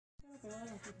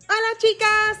Hola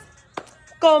chicas,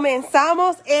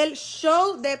 comenzamos el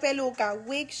show de peluca,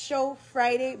 Wig Show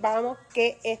Friday. Vamos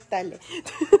que es tarde.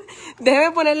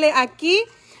 Déjeme ponerle aquí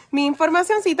mi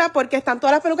informacioncita porque están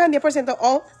todas las pelucas en 10%.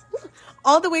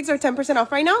 All the wigs are 10%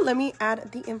 off right now. Let me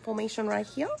add the information right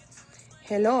here.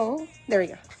 Hello, there we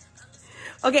go.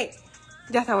 Okay,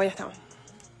 ya estamos.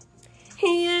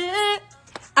 Yeah.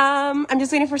 I'm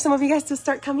just waiting for some of you guys to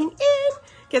start coming in.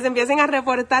 Que se empiecen a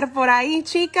reportar por ahí,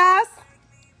 chicas.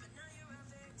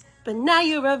 But now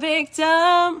you're a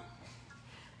victim.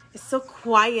 It's so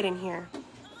quiet in here.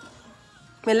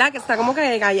 ¿Verdad? Que está como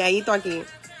que calladito aquí.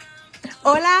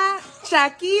 Hola,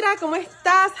 Shakira, ¿cómo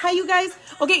estás? Hi, you guys.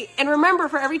 Okay, and remember,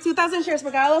 for every 2,000 shares,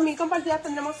 por cada 2,000 compartidas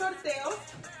tendremos sorteos.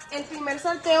 El primer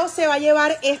sorteo se va a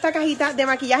llevar esta cajita de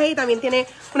maquillaje y también tiene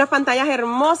unas pantallas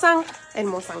hermosas.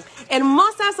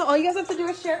 So all you guys have to do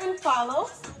is share and follow.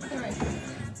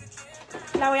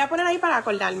 La voy a poner ahí para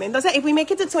acordarme. Entonces, if we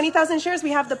make it to 20,000 shares,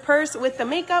 we have the purse with the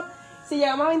makeup. Si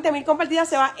llegamos a 20,000 compartidas,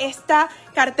 se va esta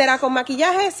cartera con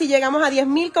maquillaje. Si llegamos a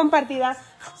 10,000 compartidas,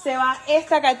 se va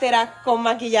esta cartera con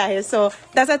maquillaje. So,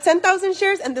 that's at 10,000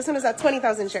 shares, and this one is at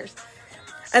 20,000 shares.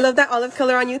 I love that olive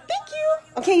color on you. Thank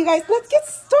you. Okay, you guys, let's get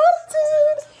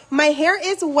started. My hair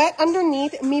is wet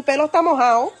underneath. Mi pelo está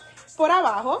mojado por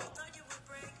abajo.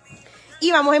 Y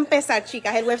vamos a empezar,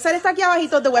 chicas. El website está aquí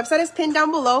abajito. The website is pinned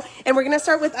down below. And we're going to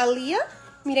start with Aaliyah.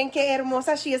 Miren qué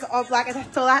hermosa. She is all black. Esta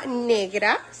es toda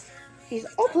negra. She's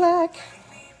all black.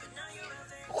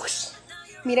 Whoosh.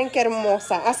 Miren qué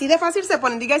hermosa. Así de fácil se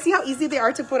ponen. Do you guys see how easy they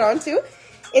are to put on too?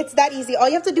 It's that easy. All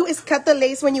you have to do is cut the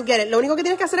lace when you get it. Lo único que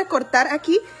tienes que hacer es cortar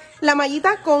aquí la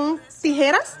mallita con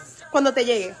tijeras cuando te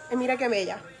llegue. Y mira qué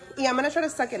bella. Y I'm going to try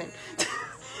to suck it in.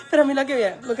 Pero mira qué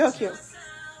bien. Look how cute.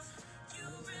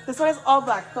 This one is all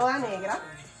black, toda negra.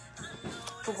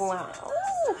 Wow.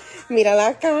 Mira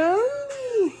la Candy.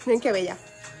 Miren qué bella.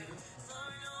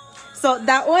 So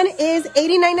that one is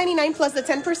 $89.99 plus the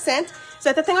 10%. So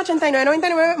este tengo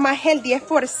 $89.99 más el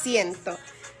 10%.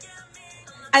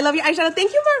 I love your eyeshadow.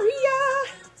 Thank you, Maria.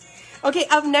 Okay,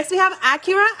 up next we have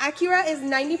Acura. Acura is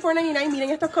 $94.99. Miren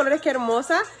estos colores, qué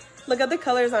hermosa. Look at the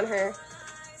colors on her.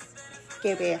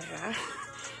 Qué bella.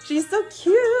 She's so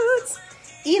cute.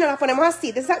 Y nos las ponemos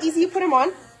así. This is how easy you put them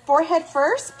on. Forehead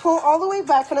first. Pull all the way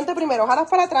back. Frente primero. Jalas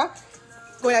para atrás.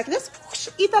 Go like this.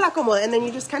 Y te la acomoda. And then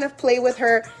you just kind of play with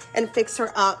her and fix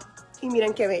her up. Y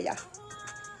miren qué bella.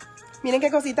 Miren qué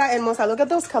cosita hermosa. Look at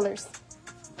those colors.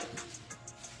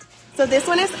 So this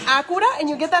one is Acura, and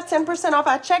you get that 10% off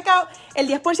at checkout. El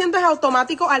 10% es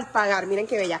automático al pagar. Miren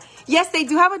qué bella. Yes, they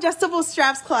do have adjustable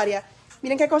straps, Claudia.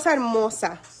 Miren qué cosa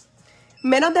hermosa.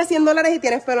 Menos de $100 y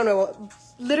tienes pelo nuevo.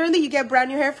 Literally, you get brand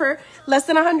new hair for less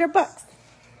than $100 bucks.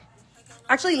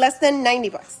 Actually, less than $90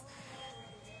 bucks.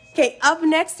 Okay, up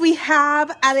next we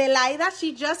have Adelaida.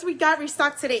 She just got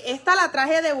restocked today. Esta la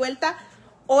traje de vuelta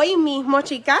hoy mismo,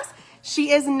 chicas.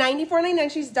 She is $94.99.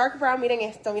 She's dark brown. Miren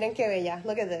esto. Miren qué bella.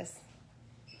 Look at this.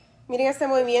 Miren este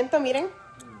movimiento. Miren.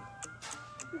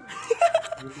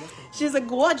 She's a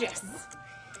gorgeous.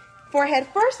 Forehead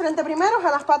first. Frente primero.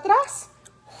 Jalas para atrás.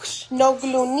 No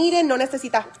glue needed. No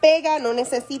necesitas pega. No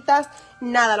necesitas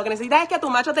nada. Lo que necesitas es que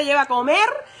tu macho te lleve a comer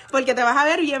porque te vas a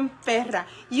ver bien perra.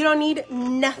 You don't need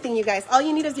nothing, you guys. All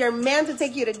you need is your man to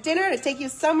take you to dinner, to take you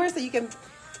somewhere so you can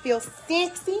feel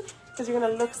sexy. Because you're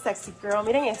going to look sexy, girl.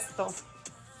 Miren esto.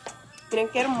 Miren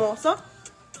qué hermoso.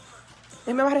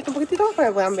 Déjenme bajar esto un poquitito para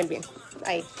que puedan ver bien.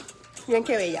 Ahí. Miren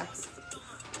qué bella.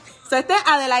 So, este es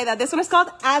Adelaida. This one is called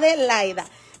Adelaida.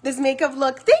 This makeup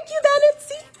look. Thank you,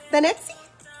 Danetsi.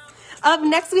 Up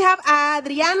next, we have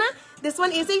Adriana. This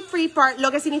one is a free part. Lo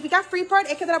que significa free part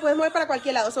es que te la puedes mover para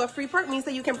cualquier lado. So, a free part means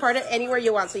that you can part it anywhere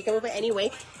you want. So, you can move it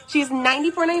anyway. She's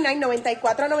 $94.99,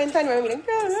 $94.99. Miren qué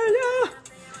bella.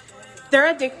 They're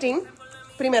addicting.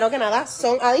 Primero que nada,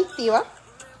 son adictivas.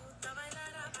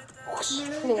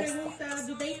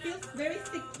 Do they feel very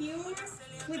secure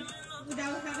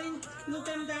without having glue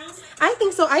them down? I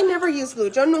think so. I never use glue.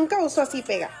 Yo nunca uso así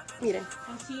pega. Miren.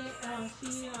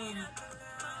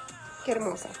 Qué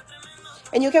hermosa.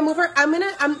 And you can move her.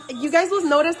 You guys will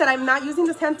notice that I'm not using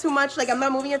this hand too much. Like, I'm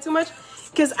not moving it too much.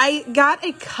 Because I got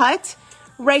a cut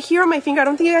right here on my finger. I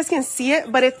don't think you guys can see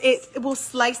it. But it will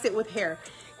slice it with hair.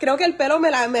 Creo que el pelo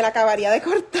me la acabaría de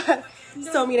cortar.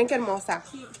 No. So, miren qué hermosa.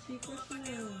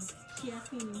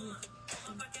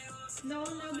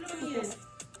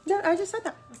 No, I just said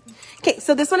that. Okay,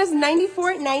 so this one is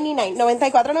 $94.99. $94.99.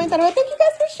 Thank you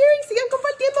guys for sharing. Sigan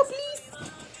compartiendo, please.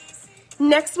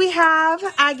 Next, we have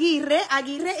Aguirre.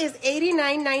 Aguirre is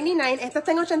 $89.99. Esta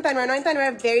está en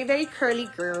 $89.99. Very, very curly,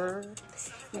 girl.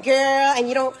 Girl, and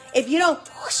if you don't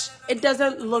it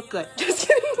doesn't look good. Just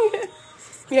kidding.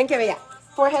 Miren que bella.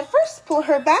 Forehead first, pull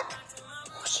her back.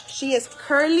 She is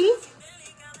curly.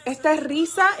 Esta es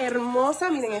risa hermosa,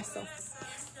 miren esto.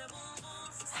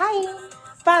 Hi,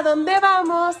 ¿para dónde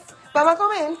vamos? ¿Vamos a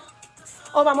comer?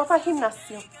 ¿O vamos para el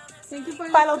gimnasio?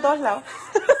 Para los dos lados.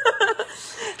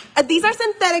 These are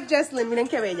synthetic, Jesslyn, miren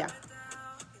que bella.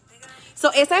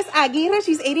 So, esa es Aguirre,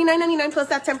 she's $89.99 plus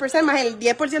that 10%, más el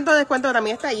 10% de descuento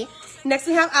también está allí. Next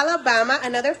we have Alabama,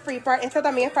 another free part. Esta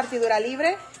también es partidura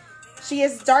libre. She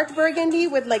is dark burgundy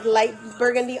with like light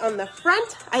burgundy on the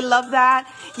front. I love that.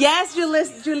 Yes,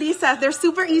 Julissa, they're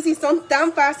super easy. Son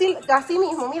tan fácil. Así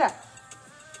mismo, mira.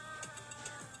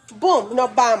 Boom, nos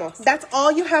vamos. That's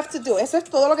all you have to do. Eso es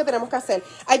todo lo que tenemos que hacer.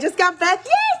 I just got Beth.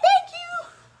 Yay, thank you.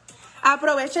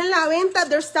 Aprovechen la venta.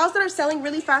 There's styles that are selling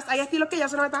really fast. Hay estilos que ya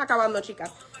se nos están acabando, chicas.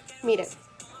 Miren.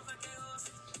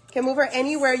 Can move her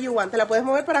anywhere you want. Te la puedes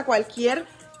mover para cualquier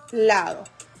lado.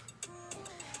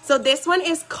 So this one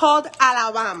is called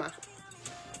Alabama.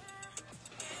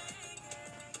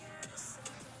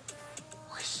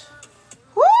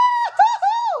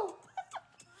 Woo-hoo-hoo!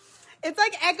 It's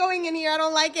like echoing in here. I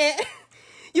don't like it.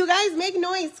 You guys make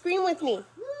noise. Scream with me.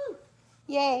 Woo.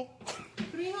 Yay.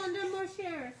 300 more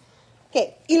shares.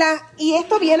 Okay, y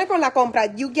esto viene con la compra.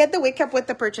 You get the wig cap with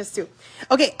the purchase too.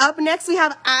 Okay, up next we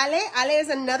have Ale. Ale is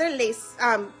another lace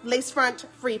front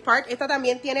free part. Esta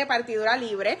también tiene partidura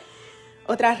libre.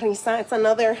 Otra risa. It's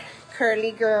another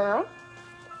curly girl.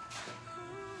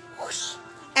 Whoosh.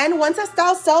 And once a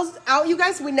style sells out, you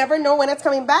guys, we never know when it's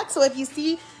coming back. So if you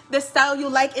see the style you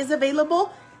like is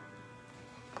available,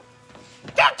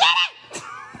 go get it!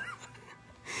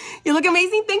 You look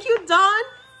amazing. Thank you, Dawn.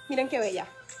 Miren qué bella.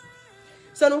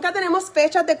 So, nunca tenemos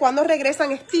fechas de cuando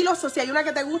regresan estilos. O si hay una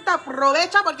que te gusta,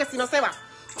 aprovecha porque si no se va.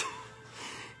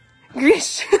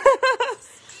 Grish.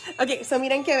 Ok, so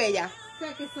miren qué bella. O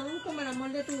sea, que son como el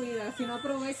amor de tu vida. Si no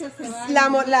aprovechas, se va.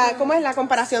 ¿Cómo es la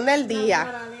comparación del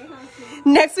día? Sí.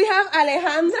 Next we have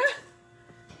Alejandra.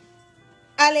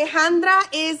 Alejandra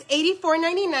is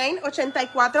 $84.99,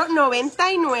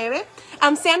 $84.99.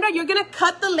 Sandra, you're going to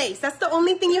cut the lace. That's the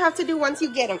only thing you have to do once you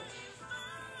get them.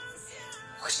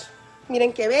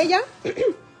 Miren qué bella.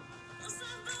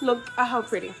 Look how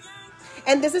pretty.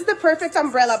 And this is the perfect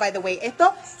umbrella, by the way.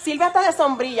 Esto sirve hasta de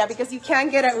sombrilla because you can't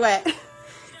get it wet.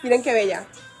 Miren qué bella.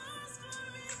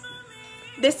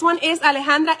 This one is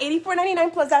Alejandra,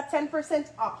 $84.99 plus that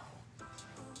 10% off.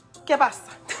 ¿Qué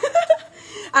pasa?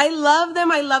 I love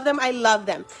them, I love them, I love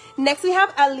them. Next we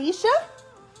have Alicia.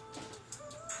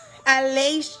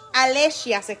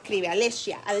 Alicia se escribe.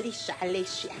 Alicia.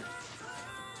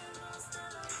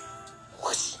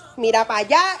 Whoosh. Mira para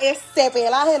allá ese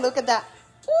pelaje. Look at that.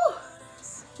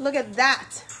 Look at that.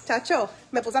 Chacho,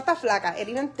 me puse hasta flaca. It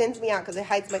even thins me out because it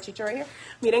hides my chicho right here.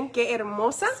 Miren qué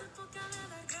hermosa.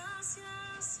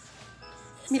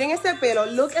 Miren este pelo.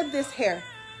 Look at this hair.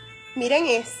 Miren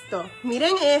esto.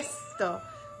 Miren esto.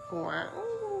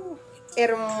 Wow.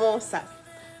 Hermosas.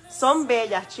 Son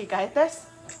bellas, chicas. Esta es...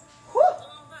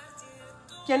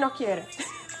 ¿Quién no quiere?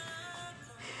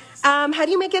 How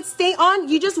do you make it stay on?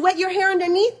 You just wet your hair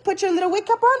underneath, put your little wig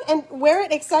cap on, and wear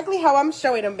it exactly how I'm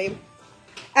showing them, babe.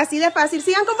 Así de fácil.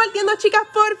 Sigan compartiendo, chicas,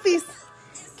 porfis.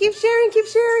 Keep sharing, keep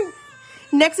sharing.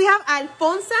 Next we have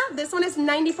Alfonsa. This one is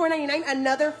 $94.99.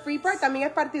 Another free part. También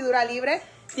es partidura libre.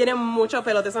 Tiene mucho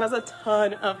pelo. This one has a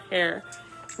ton of hair.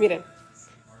 Miren.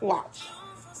 Watch.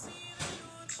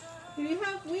 Do you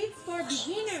have wigs for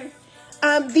beginners?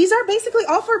 These are basically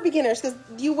all for beginners because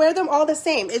you wear them all the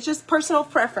same. It's just personal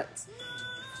preference.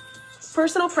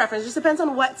 Personal preference. Just depends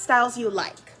on what styles you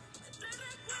like.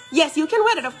 Yes, you can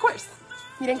wear it, of course.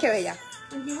 Miren qué bella.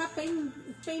 And you have payment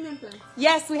plans.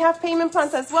 Yes, we have payment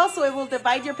plans as well, so it will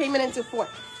divide your payment into 4.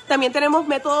 También tenemos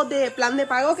métodos de plan de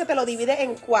pago que te lo divide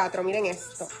en 4. Miren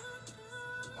esto.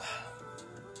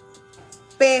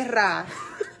 Perra.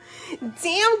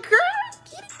 Damn, girl.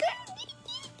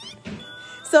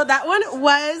 So that one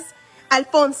was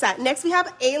Alfonsa. Next we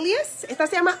have Alias. Esta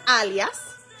se llama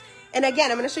Alias. And again,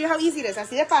 I'm going to show you how easy it is.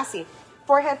 Así de fácil.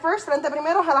 Forehead first, frente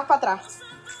primero, jalas para atrás.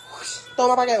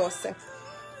 Toma para que goce.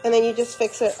 And then you just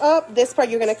fix it up. This part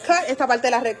you're going to cut. Esta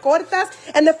parte la recortas.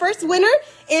 And the first winner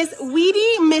is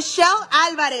Weedy Michelle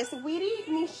Alvarez. Weedy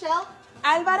Michelle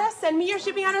Alvarez. Send me your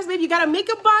shipping address, babe. You got a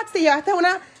makeup box. Te llevaste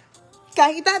una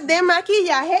cajita de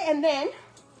maquillaje. And then...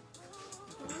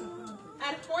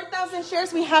 at 4,000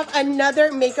 shares, we have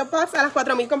another makeup box. A las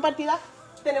 4,000 compartidas,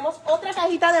 tenemos otra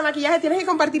cajita de maquillaje. Tienes que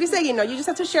compartir y seguirnos. You just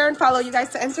have to share and follow you guys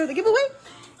to enter the giveaway.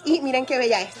 Y miren qué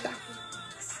bella esta.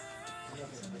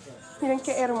 Miren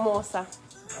qué hermosa.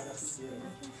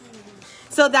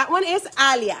 So that one is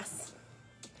Alias.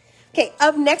 Okay,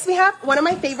 up next we have one of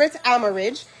my favorites,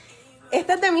 Amaridge.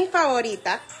 Esta es de mis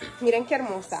favoritas. Miren qué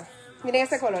hermosa. Miren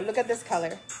ese color. Look at this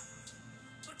color.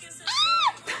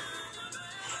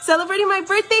 Celebrating my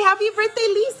birthday. Happy birthday,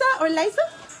 Lisa or Liza.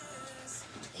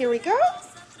 Here we go.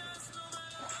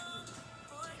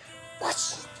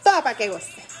 Toda para que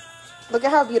goce. Look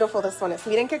at how beautiful this one is.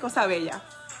 Miren qué cosa bella.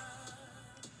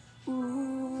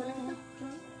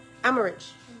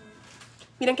 Amaridge.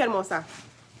 Miren qué hermosa.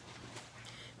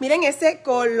 Miren ese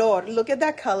color. Look at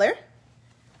that color.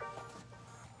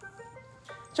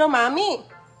 Yo, mami,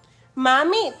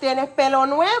 tienes pelo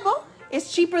nuevo.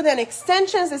 It's cheaper than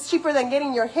extensions. It's cheaper than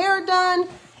getting your hair done.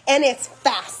 And it's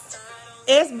fast.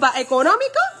 Es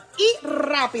económico y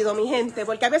rápido, mi gente.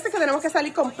 Porque a veces que tenemos que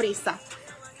salir con prisa.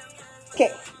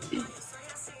 Okay.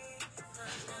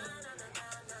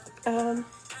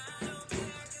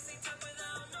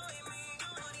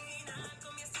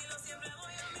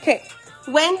 Okay.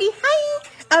 Wendy,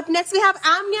 hi. Up next we have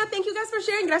Amnia. Thank you guys for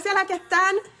sharing. Gracias a las que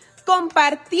están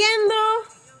compartiendo.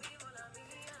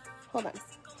 Hold on.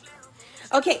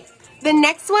 Okay, the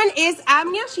next one is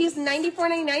Amnia. She is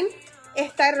 $94.99.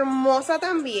 Está hermosa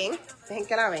también. Dejen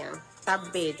que la vean. Está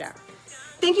bella.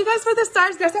 Thank you guys for the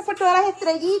stars. Gracias por todas las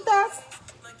estrellitas.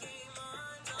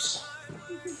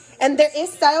 And there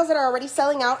is styles that are already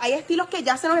selling out. Hay estilos que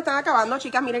ya se nos están acabando,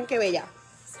 chicas. Miren qué bella.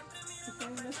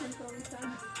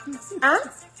 ¿Ah?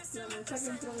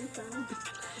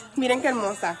 Miren qué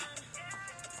hermosa.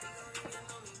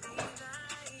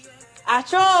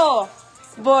 Acho,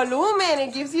 volumen.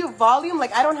 It gives you volume.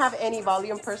 Like, I don't have any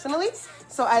volume personally.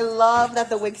 So I love that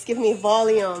the wigs give me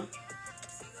volume.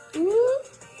 Ooh.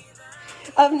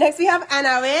 Up next we have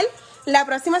Annabelle. La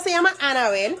próxima se llama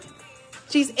Annabelle.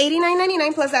 She's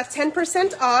 $89.99 plus that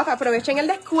 10% off. Aprovechen el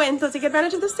descuento. Take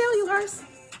advantage of the sale, you guys.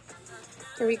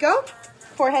 Here we go.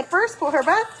 Forehead first, pull her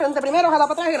back. Frente primero, jala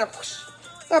para atrás y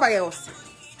todo para que goce.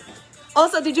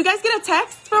 Also, did you guys get a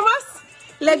text from us?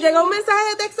 ¿Les llegó un mensaje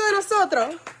de texto de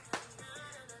nosotros?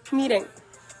 Miren.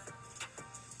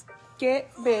 Qué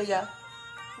bella.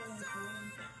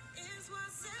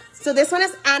 So this one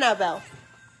is Annabelle.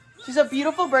 She's a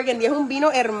beautiful burgundy. Es un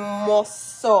vino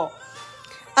hermoso.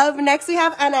 Up next we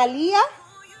have Analia.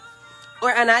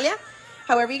 Or Analia.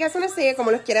 However you guys want to say it,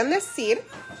 como los quieran decir.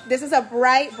 This is a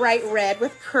bright, bright red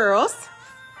with curls.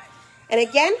 And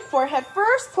again, forehead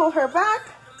first, pull her back.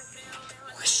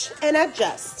 Whoosh, and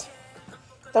adjust.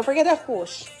 Don't forget that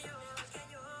whoosh.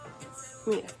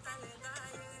 Mira.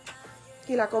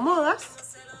 Y la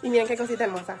acomodas. Y miren qué cosita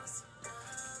hermosa.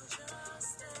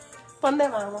 ¿Dónde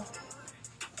vamos?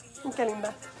 Qué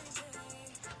linda.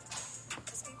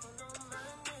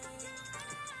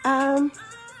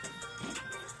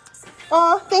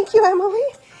 Oh, thank you, Emily.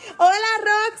 Hola,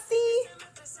 Roxy.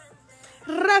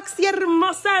 Roxy,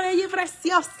 hermosa, bella y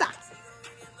preciosa.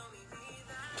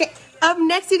 Okay, up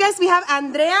next, you guys, we have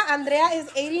Andrea. Andrea is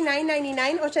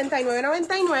 $89.99,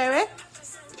 $89.99.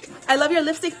 I love your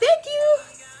lipstick. Thank you.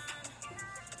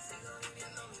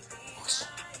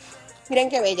 Miren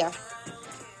qué bella.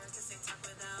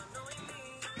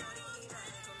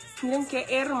 Miren qué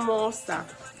hermosa.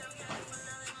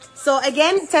 So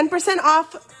again, 10%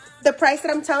 off the price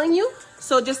that I'm telling you.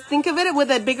 So just think of it with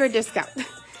a bigger discount.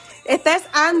 Esta es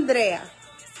Andrea.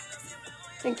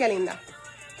 Miren qué linda.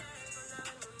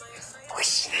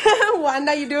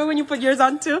 Wanda, you do it when you put yours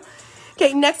on too.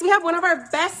 Okay, next we have one of our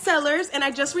best sellers, and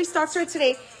I just restocked her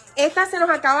today. Esta se nos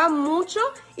acaba mucho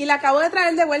y la acabo de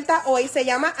traer de vuelta hoy. Se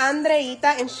llama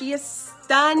Andreita, and she is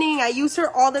stunning. I use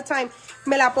her all the time.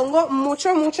 Me la pongo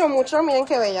mucho, mucho, mucho. Miren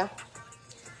qué bella.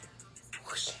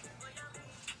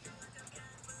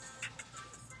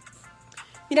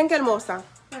 Miren qué hermosa.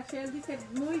 Rachel dice,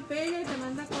 muy bella y te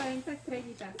manda 40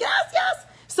 estrellitas. Gracias.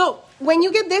 So, when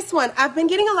you get this one, I've been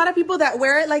getting a lot of people that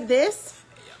wear it like this.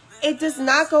 It does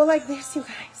not go like this, you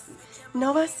guys.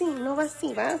 No va así, no va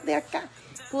así. Va de acá.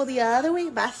 Pull the other way.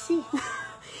 Va así.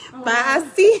 Va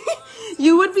así.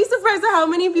 You would be surprised at how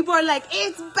many people are like,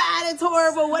 it's bad, it's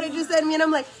horrible. What did you send me? And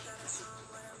I'm like,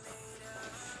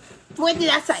 what did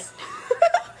I say?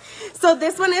 So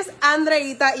this one is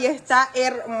Andreita y está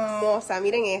hermosa.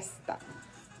 Miren esta.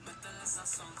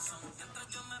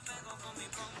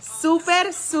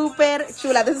 Súper, súper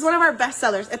chula. This is one of our best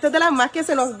sellers. Esta es de las más que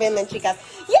se nos venden, chicas.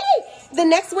 Yay! The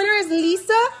next winner is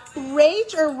Lisa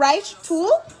Rage or Reich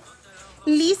Tool.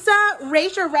 Lisa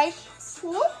Rage or Reich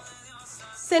Tool.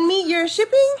 Send me your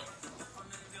shipping.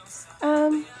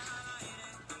 What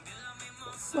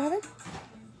happened?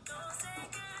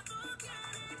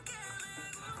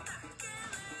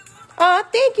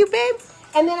 Thank you, babe.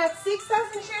 And then at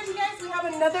 6,000 shares, you guys, we have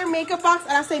another makeup box.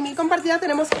 Ahora 6,000 compartidas.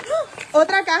 Tenemos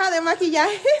otra caja de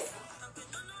maquillajes.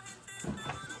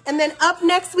 And then up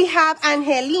next we have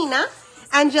Angelina.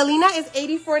 Angelina is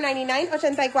 $84.99,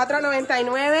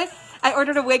 $84.99. I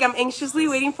ordered a wig. I'm anxiously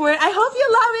waiting for it. I hope you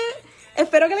love it.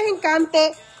 Espero que les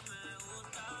encante.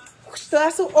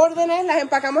 Todas sus órdenes las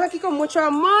empacamos aquí con mucho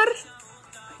amor.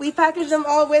 We package them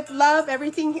all with love.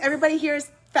 Everybody here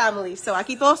is family. So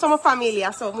aquí todos somos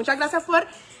familia. So muchas gracias por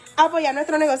apoyar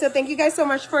nuestro negocio. Thank you guys so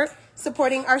much for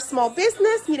supporting our small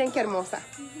business. Miren qué hermosa.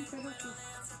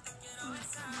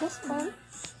 That's fine.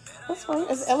 That's fine.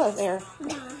 Es Ella's hair.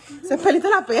 Se pelita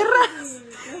la perra.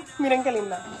 Miren qué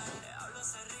linda.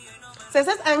 So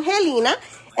this is Angelina.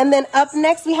 And then up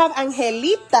next we have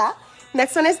Angelita.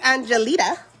 Next one is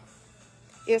Angelita.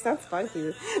 It sounds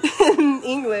funky in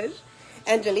English.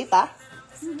 Angelita.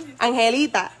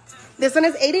 Angelita. This one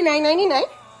is $89.99.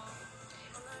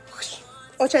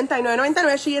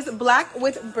 $89.99. She is black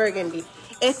with burgundy.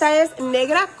 Esta es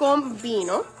negra con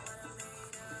vino.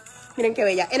 Miren qué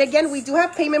bella. And again, we do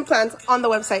have payment plans on the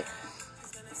website.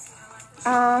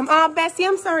 Bessie,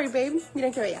 I'm sorry, babe.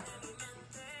 Miren qué bella.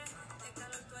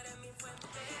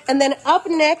 And then up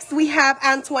next, we have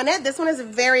Antoinette. This one is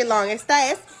very long. Esta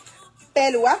es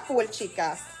pelúa full,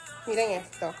 chicas. Miren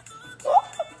esto.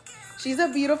 She's a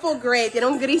beautiful gray. Tiene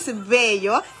un gris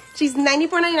bello. She's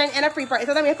 $94.99 and a free part.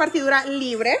 Esta también es partidura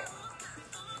libre.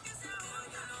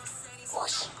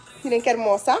 Miren qué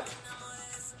hermosa.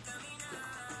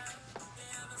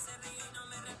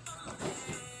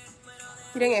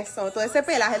 Miren eso, todo ese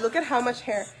pelaje. Look at how much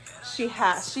hair she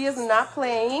has. She is not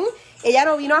playing. Ella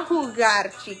no vino a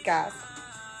jugar, chicas.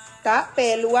 Está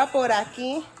pelúa por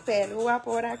aquí, pelúa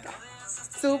por acá.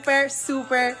 Super,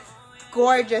 super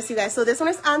gorgeous, you guys. So this one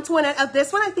is Antoinette. Of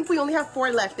this one, I think we only have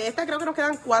 4 left. De esta creo que nos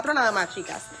quedan 4 nada más,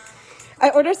 chicas.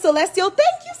 I ordered Celestial.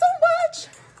 Thank you so much.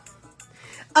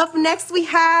 Up next, we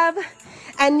have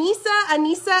Anissa.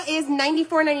 Anissa is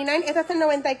 $94.99. Esta está en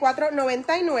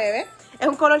 $94.99. Es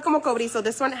un color como cobrizo.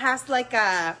 This one has like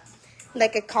a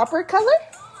copper color.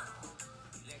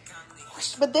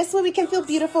 But this way we can feel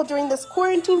beautiful during this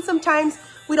quarantine. Sometimes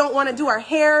we don't want to do our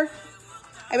hair.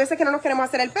 Hay veces que no nos queremos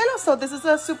hacer el pelo. So this is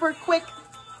a super quick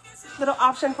little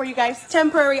option for you guys.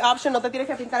 Temporary option. No te tienes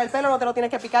que pintar el pelo. No te lo tienes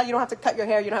que picar. You don't have to cut your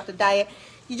hair. You don't have to dye it.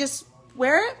 You just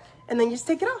wear it and then you just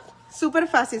take it off. Super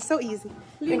fácil. So easy.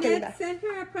 Lynette, send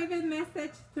her a private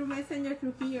message through Messenger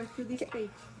through here, to this page.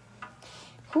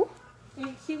 Who?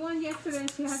 She won yesterday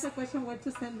and she has a question where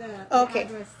to send the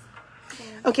address.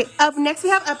 Okay, up next we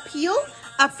have Appeal.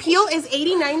 Appeal is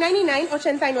 $89.99,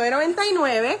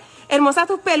 $89.99. Hermosas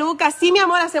tus pelucas. Sí, mi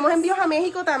amor, hacemos envíos a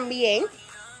México también.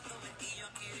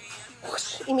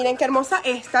 Y miren qué hermosa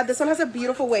esta. This one has a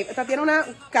beautiful wave. Esta tiene una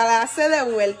clase de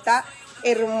vuelta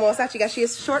hermosa, chicas. She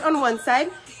is short on one side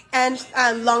and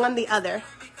long on the other.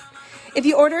 If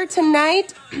you order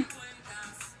tonight,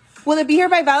 will it be here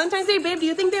by Valentine's Day, babe? Do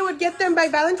you think they would get them by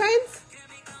Valentine's?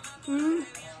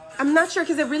 I'm not sure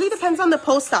because it really depends on the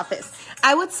post office.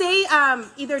 I would say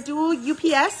either do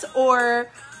UPS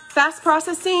or fast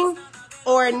processing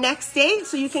or next day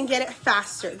so you can get it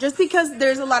faster. Just because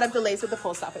there's a lot of delays with the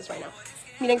post office right now.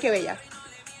 Miren qué bella.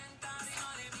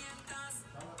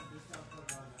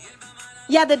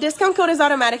 Yeah, the discount code is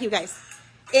automatic, you guys.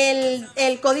 El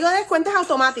código de descuento es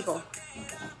automático.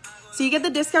 So you get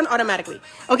the discount automatically.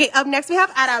 Okay, up next we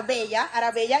have Arabella.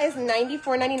 Arabella is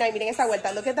 $94.99. Miren esa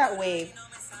vuelta. Look at that wave.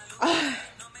 Oh,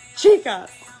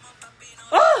 chicas.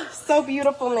 Oh, so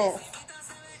beautifulness.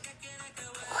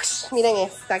 Miren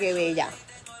esta, que bella.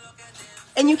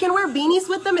 And you can wear beanies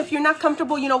with them if you're not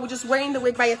comfortable, you know, just wearing the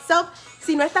wig by itself.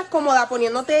 Si no estás cómoda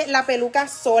poniéndote la peluca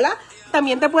sola,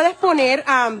 también te puedes poner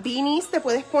beanies, te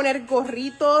puedes poner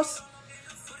gorritos.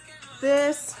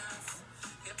 This.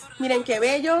 Miren qué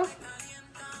bello.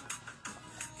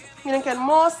 Miren qué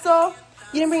hermoso.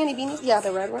 You didn't bring any beanies? Yeah,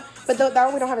 the red one. But that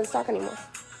one we don't have in stock anymore.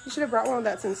 You should have brought one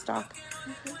that's in stock.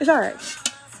 It's alright.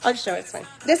 I'll just show it. It's fine.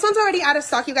 This one's already out of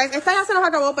stock, you guys. Esta ya se nos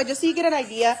acabó, but just so you get an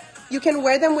idea, you can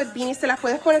wear them with beanies. Te las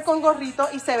puedes poner con gorrito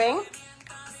y se ven.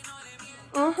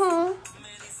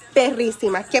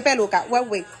 Perrísimas. ¿Qué peluca? What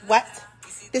wig? What?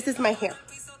 This is my hair.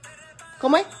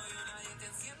 ¿Cómo es?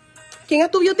 ¿Quién es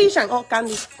tu beautician? Oh,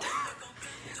 Candy.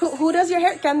 Who does your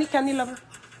hair? Candylover.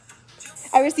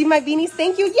 I received my beanies.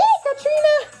 Thank you. Yay,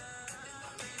 Katrina.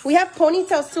 We have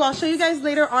ponytails too. I'll show you guys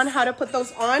later on how to put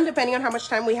those on, depending on how much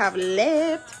time we have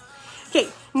left. Okay,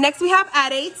 next we have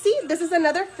Arezzi. This is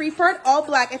another free part, all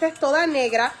black. Esta es toda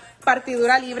negra,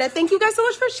 partidura libre. Thank you guys so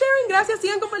much for sharing. Gracias.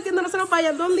 Sigan compartiendo. No se nos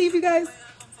vayan. Don't leave, you guys.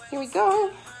 Here we go.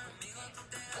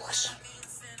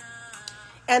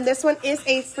 And this one is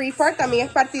a free part. También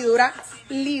es partidura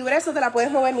libre. So te la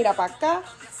puedes mover, mira, para acá.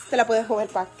 Te la puedes mover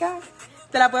para acá.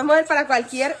 Te la puedes mover para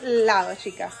cualquier lado,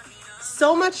 chicas.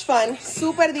 so much fun,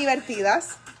 súper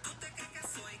divertidas,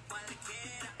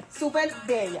 súper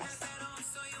bellas.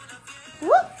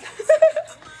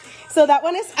 So that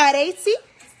one is Arezi.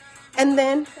 And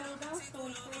then,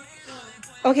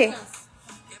 okay.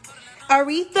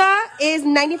 Aretha is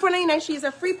 $94.99. She is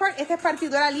a free part. Esta es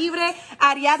partidura libre.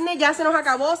 Ariadne ya se nos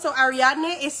acabó. So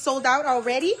Ariadne is sold out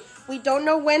already. We don't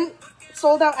know when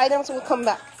sold out items will come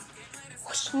back.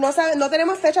 No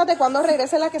tenemos fechas de cuándo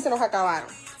regresen las que se nos acabaron.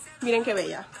 Miren qué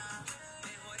bella.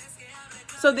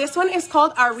 So this one is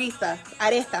called Aretha.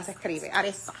 Aresta se escribe.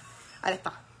 Aresta.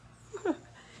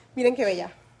 Miren qué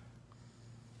bella.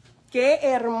 Qué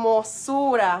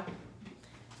hermosura.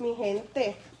 Mi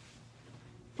gente,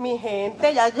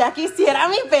 ya quisiera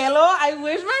mi pelo. I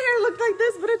wish my hair looked like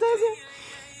this, but it doesn't.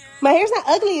 My hair's not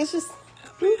ugly, it's just...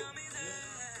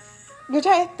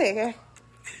 Escucha este.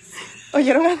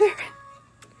 ¿Oyeron a ver?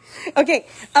 Okay,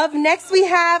 up next we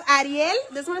have Ariel.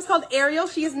 This one is called Ariel.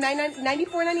 She is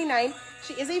 $94.99.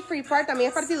 She is a free part. También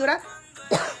es partidura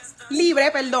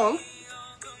libre, perdón.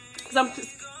 Because I'm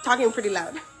talking pretty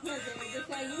loud.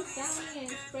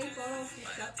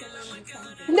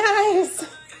 Nice.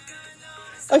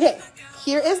 Okay,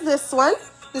 here is this one.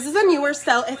 This is a newer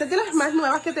style. Esta es de las más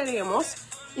nuevas que tenemos.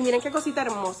 Y miren qué cosita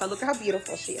hermosa. Look at how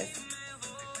beautiful she is.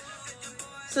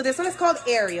 So this one is called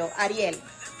Ariel.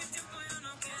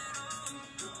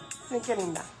 Miren qué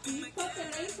linda.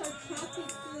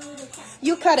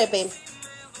 You cut it, babe.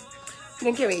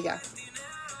 Miren qué bella.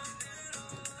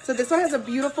 So this one has a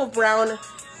beautiful brown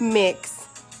mix.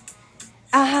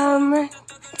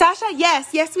 Tasha,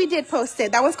 yes, we did post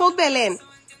it. That one's called Belen.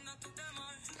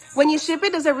 When you ship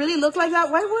it, does it really look like that?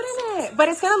 Why wouldn't it? But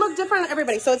it's gonna look different on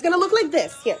everybody. So it's gonna look like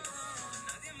this. Here.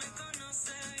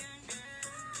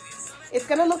 It's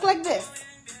gonna look like this.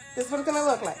 This is what it's gonna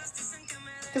look like.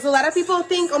 Because a lot of people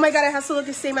think, oh my God, it has to look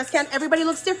the same as Can. Everybody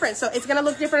looks different. So it's gonna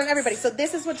look different on everybody. So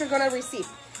this is what you're gonna receive.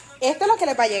 Esto es lo que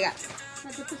les va a llegar.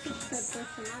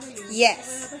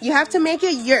 Yes. You have to make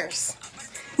it yours.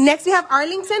 Next we have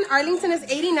Arlington. Arlington is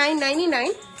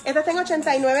 $89.99. Esta tengo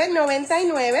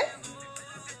 $89.99.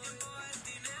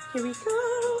 Here we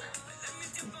go.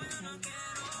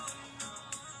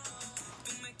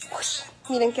 Whoosh.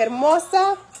 Miren qué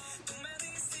hermosa.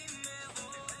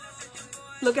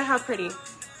 Look at how pretty.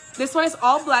 This one is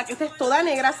all black. Esta es toda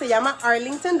negra. Se llama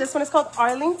Arlington. This one is called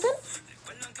Arlington.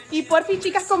 Y por fin,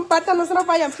 chicas, compartan. No se nos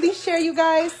vayan. Please share, you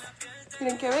guys.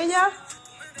 Miren qué bella.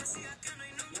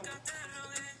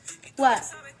 What?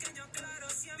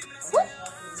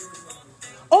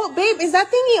 Oh, babe, is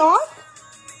that thingy off?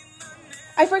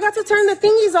 I forgot to turn the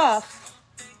thingies off.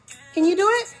 Can you do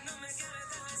it?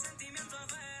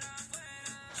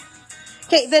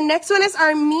 Okay, the next one is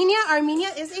Armenia. Armenia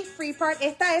is a free part.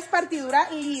 Esta es partidura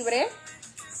libre.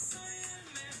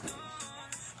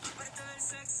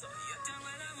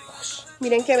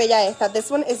 Miren qué bella esta.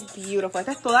 This one is beautiful.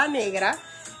 Esta es toda negra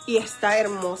y está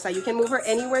hermosa. You can move her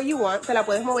anywhere you want. Te la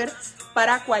puedes mover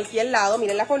para cualquier lado.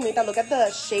 Miren la formita. Look at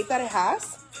the shape that it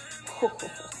has.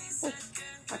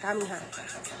 Acá, mija.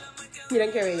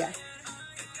 Miren qué bella.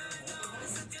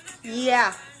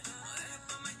 Yeah.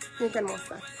 Miren qué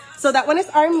hermosa. So that one is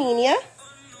Armenia.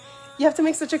 You have to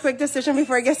make such a quick decision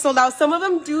before it gets sold out. Some of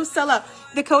them do sell out.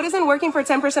 The code isn't working for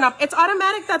 10% off. It's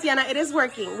automatic, Tatiana. It is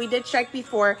working. We did check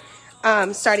before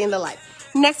starting the live.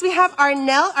 Next we have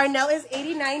Arnell. Arnell is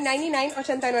 $89.99,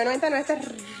 $89.99. Esta es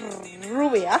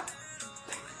rubia.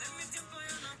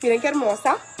 Miren qué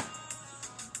hermosa.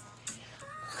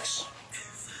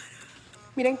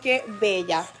 Miren qué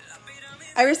bella.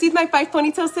 I received my 5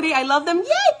 ponytails today. I love them.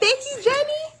 Yay! Thank you,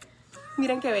 Jenny.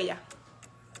 Miren qué bella.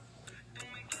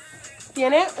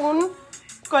 Tiene un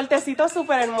cortecito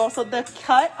súper hermoso. The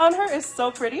cut on her is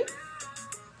so pretty.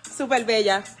 Súper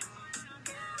bella.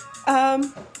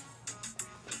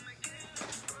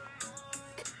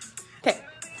 Okay.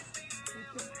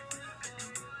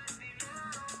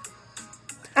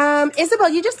 Isabel,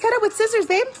 you just cut it with scissors,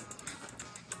 babe.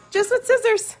 Just with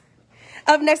scissors.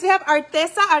 Up next we have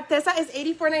Arteza. Arteza is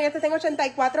 $84.99. Este tengo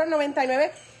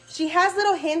 $84.99. She has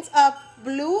little hints of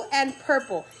blue and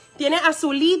purple. Tiene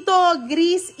azulito,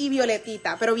 gris y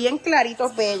violetita, pero bien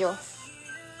claritos, bellos.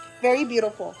 Very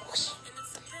beautiful.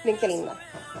 Miren qué linda.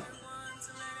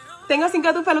 Tengo 5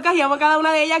 de tus pelucas y amo cada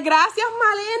una de ellas. Gracias,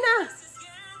 Malena.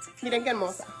 Miren qué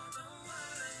hermosa.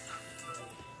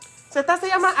 So esta se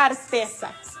llama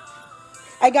Arteza.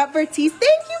 I got Vertice.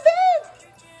 Thank you, babe.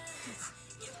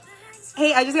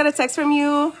 Hey, I just got a text from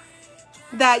you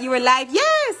that you were live.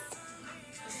 Yes.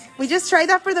 We just tried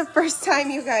that for the first time,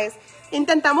 you guys.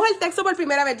 Intentamos el texto por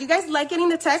primera vez. Do you guys like getting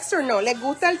the text or no? ¿Les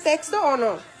gusta el texto o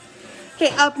no?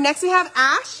 Okay, up next we have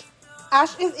Ash.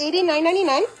 Ash is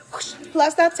 $89.99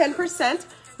 plus that 10%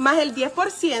 más el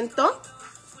 10%.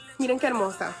 Miren qué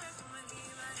hermosa.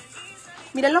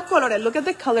 Miren los colores. Look at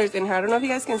the colors in here. I don't know if you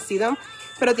guys can see them.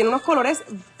 Pero tiene unos colores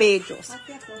bellos.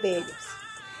 Bellos.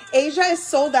 Asia is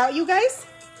sold out, you guys.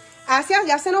 Asia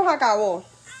ya se nos acabó.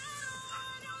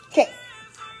 Okay.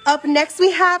 Up next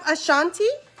we have Ashanti.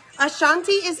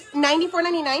 Ashanti is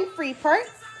 $94.99 free part.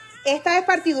 Esta es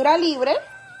partidura libre.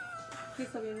 Sí,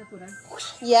 está bien natural.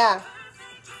 Yeah.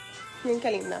 Miren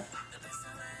qué linda.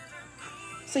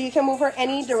 So you can move her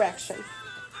any direction.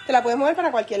 Te la puedes mover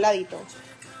para cualquier ladito.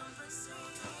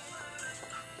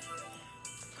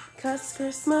 Cause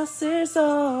Christmas is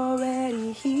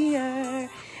already here.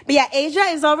 But yeah, Asia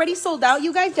is already sold out,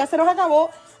 you guys. Ya se nos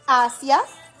acabó Asia.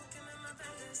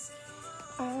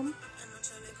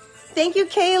 Thank you,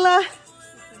 Kayla.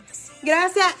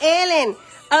 Gracias, Ellen.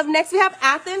 Up next we have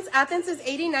Athens. Athens is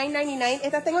 $89.99.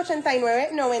 Esta tengo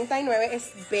 $89.99.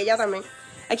 Es bella también.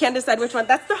 I can't decide which one.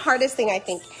 That's the hardest thing, I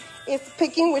think. It's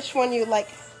picking which one you like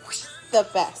the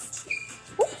best.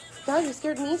 Ooh, God, you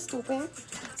scared me, stupid.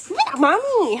 Mira,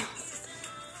 mommy.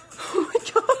 Oh my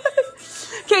God.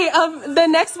 Okay, the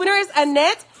next winner is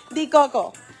Annette Di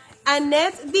Coco.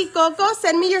 Annette Di Coco,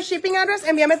 send me your shipping address.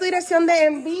 Envíame tu dirección de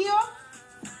envío.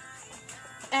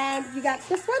 And you got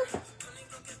this one?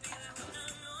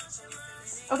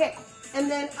 Okay,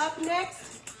 and then up next,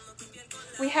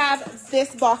 we have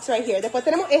this box right here. Después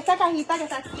tenemos esta cajita que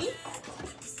está aquí.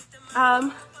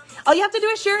 All you have to do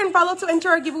is share and follow to enter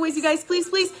our giveaways, you guys. Please,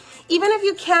 please. Even if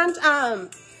you can't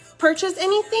purchase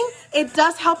anything, it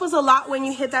does help us a lot when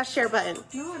you hit that share button.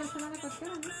 No, ahora se van a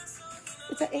costear, ¿no?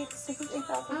 It's an 8. This is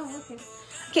 8,000. Oh, okay.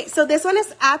 Okay, so this one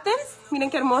is Athens.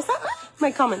 Miren qué hermosa.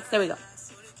 My comments. There we go.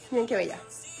 Miren qué bella.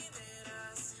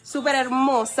 Súper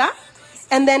hermosa.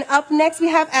 And then up next we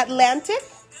have Atlantic.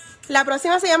 La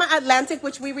próxima se llama Atlantic,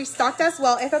 which we restocked as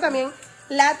well. Esta también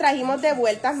la trajimos de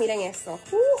vuelta. Miren eso.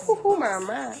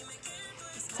 Mamá.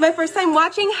 It's my first time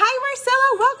watching. Hi,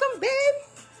 Marcella. Welcome, babe.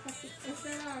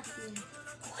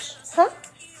 Huh?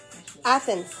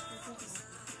 Athens.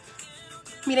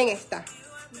 Miren esta.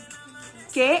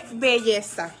 Qué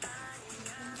belleza.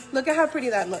 Look at how pretty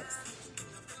that looks.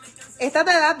 Esta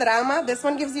te da drama. This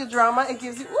one gives you drama. It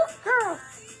gives you, girl.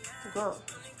 Girl.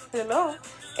 Hello.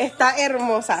 Está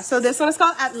hermosa. So this one is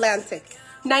called Atlantic.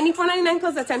 $94.99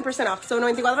 plus the 10% off. So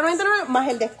 $94.99 más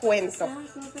el descuento.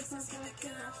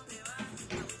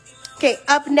 Okay,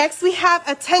 up next we have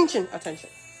Attention.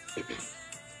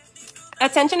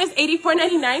 Attention is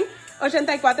 $84.99.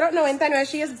 $84.99.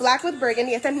 She is black with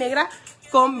burgundy. Esta es negra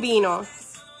con vino.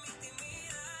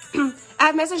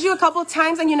 I've messaged you a couple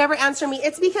times and you never answer me.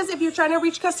 It's because if you're trying to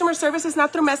reach customer service, it's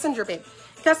not through Messenger, babe.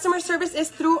 Customer service is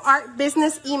through our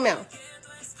business email.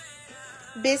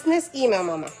 Business email,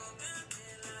 mama.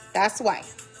 That's why.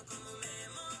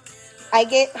 I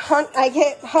get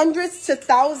hundreds to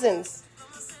thousands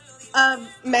of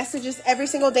messages every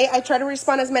single day. I try to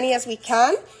respond as many as we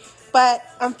can, but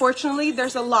unfortunately,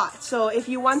 there's a lot. So if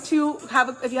you want to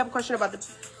if you have a question about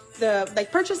the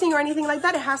like purchasing or anything like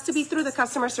that, it has to be through the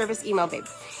customer service email, babe.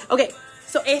 Okay,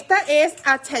 so esta es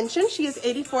Attention. She is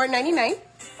 $84.99.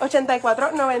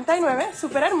 $84.99.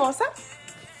 Super hermosa.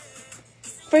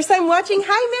 First time watching.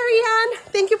 Hi, Marianne.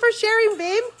 Thank you for sharing,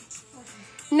 babe.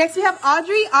 Next, we have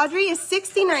Audrey. Audrey is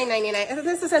 $69.99. Esta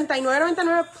es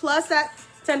 $69.99 plus that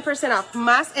 10% off.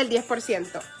 Más el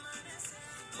 10%.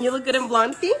 You look good in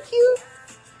blonde. Thank you.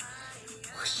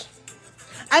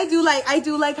 I do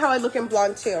like how I look in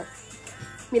blonde too.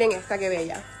 Miren esta que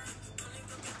bella.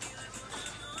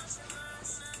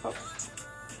 Oh.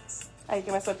 Ay,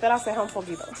 que me suelte la ceja un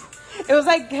poquito. It was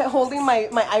like holding my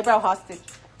eyebrow hostage.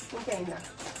 Okay, now.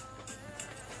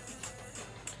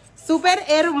 Super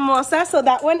hermosa. So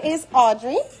that one is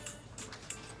Audrey.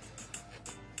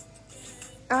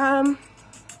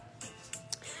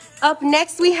 Up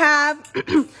next we have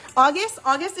August.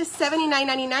 August is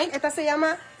 $79.99. Esta se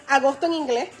llama Agosto en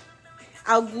inglés.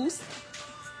 August.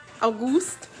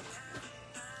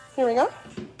 Here we go.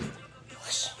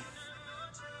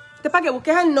 Este es para que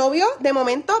busques al novio de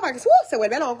momento, para que se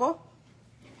vuelve loco.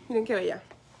 Miren qué bella.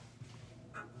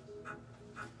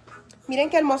 Miren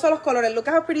qué hermosos los colores. Look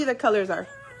at how pretty the colors are.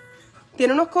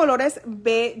 Tiene unos colores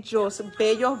bellos,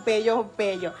 bellos, bellos,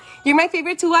 bellos. You're my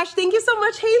favorite to watch. Thank you so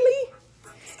much, Hailey.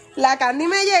 La Candy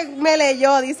me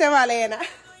leyó, dice Valena.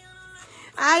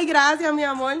 Ay, gracias, mi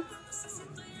amor.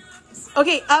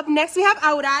 Okay, up next we have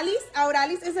Auralis.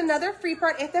 Auralis is another free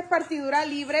part. Esta es partidura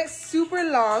libre, super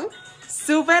long,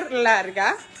 super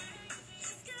larga.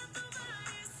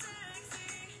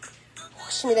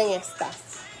 Ush, miren esta.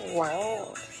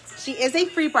 Wow. She is a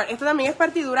free part. Esta también es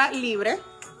partidura libre.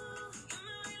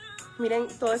 Miren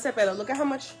todo ese pelo. Look at how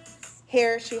much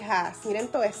hair she has. Miren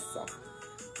todo eso.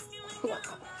 Wow.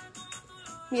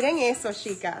 Miren eso,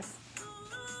 chicas.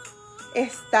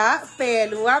 Está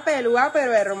pelúa, pelúa,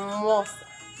 pero hermosa.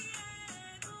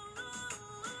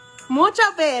 Mucho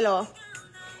pelo.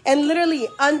 And literally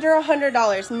under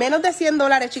 $100. Menos de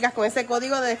 $100, chicas, con ese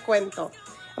código de descuento.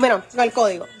 Bueno, con el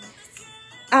código.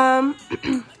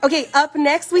 Okay, up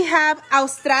next we have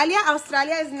Australia.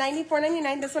 Australia is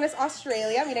 $94.99. This one is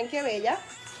Australia. Miren qué bella.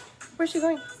 Where's she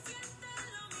going?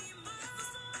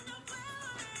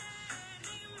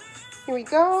 Here we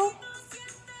go.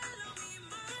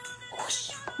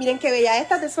 Miren qué bella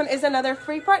esta. This one is another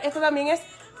free part. Esta también es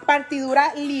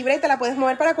partidura libre. Te la puedes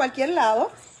mover para cualquier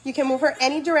lado. You can move her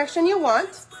any direction you want.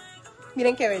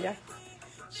 Miren qué bella.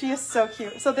 She is so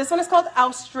cute. So this one is called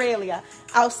Australia.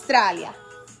 Australia.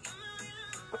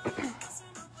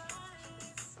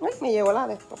 Ay, me llevó la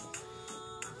de esto.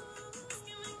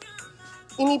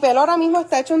 Y mi pelo ahora mismo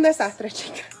está hecho un desastre,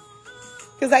 chicas.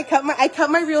 Because I cut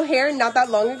my real hair not that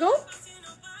long ago.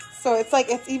 So it's like,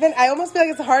 I almost feel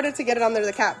like it's harder to get it under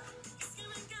the cap.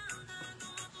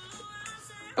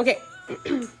 Okay.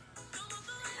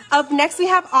 Up next we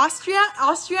have Austria.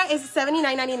 Austria is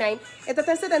 $79.99. Esta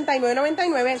está en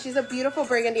 $79.99 and she's a beautiful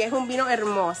burgundy. Es un vino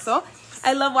hermoso.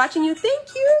 I love watching you.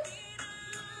 Thank you.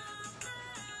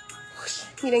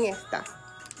 Miren esta.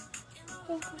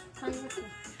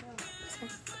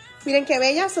 Miren qué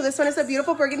bella. So this one is a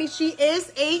beautiful burgundy. She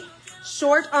is a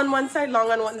short on one side, long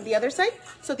on the other side.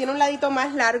 So tiene un ladito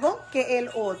más largo que el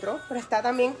otro, pero está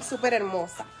también súper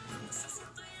hermosa.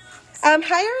 Hi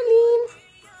Arlene.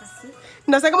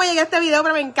 No sé cómo llegué a este video,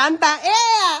 pero me encanta.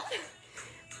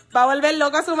 Va a volver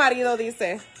loco a su marido,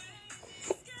 dice.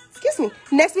 Excuse me.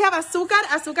 Next we have Azúcar.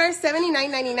 Azúcar es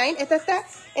 $79.99. Esta está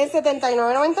en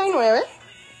 $79.99.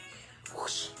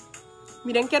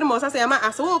 Miren qué hermosa, se llama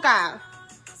Azúcar.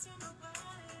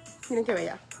 Miren qué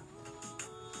bella.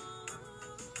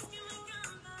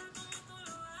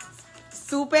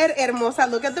 Súper hermosa.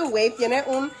 Look at the wave. Tiene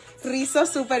un rizo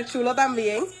súper chulo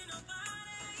también.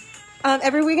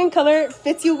 Every weekend color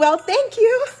fits you well. Thank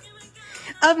you.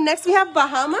 Up next we have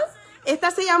Bahama.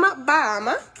 Esta se llama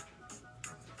Bahama.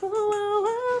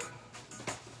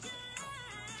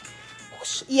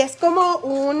 Y es como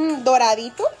un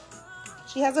doradito.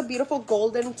 She has a beautiful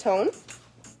golden tone.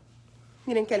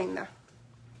 Miren qué linda.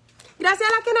 Gracias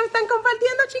a las que nos están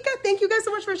compartiendo, chicas. Thank you guys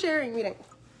so much for sharing. Miren.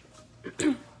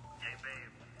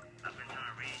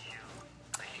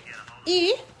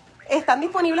 Y están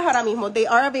disponibles ahora mismo. They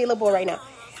are available right now.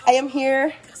 I am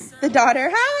here. The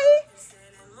daughter. Hi.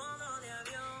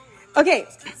 Okay.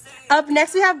 Up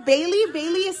next we have Bailey.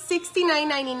 Bailey is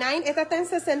 $69.99. Esta está en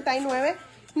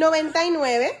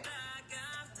 $69.99.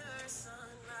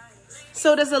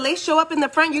 So does the lace show up in the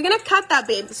front? You're going to cut that,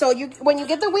 babe. So when you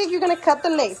get the wig, you're going to cut the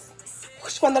lace.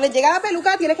 Cuando le llega la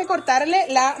peluca, tienes que cortarle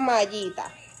la mallita.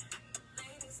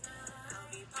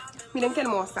 Miren qué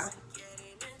hermosa.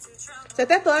 So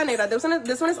esta es toda negra. This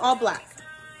one is all black.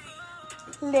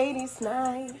 Ladies'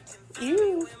 night.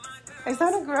 Ew. Is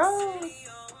that a girl?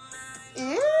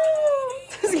 Ew.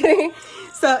 Just kidding.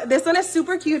 So this one is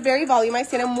super cute, very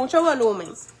volumized. Tiene mucho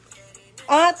volumen.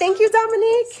 Thank you,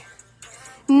 Dominique.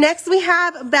 Next we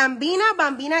have Bambina.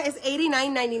 Bambina is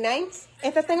 $89.99.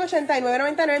 Esta está en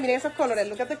 $89.99. Miren esos colores.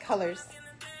 Look at the colors.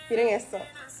 Miren eso.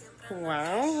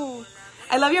 Wow.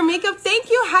 I love your makeup. Thank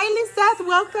you. Hi, Lizeth.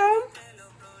 Welcome.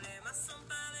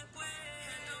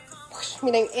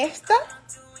 Miren esta.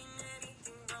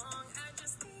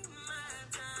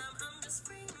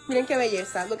 Miren qué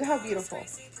belleza. Look at how beautiful.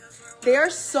 They are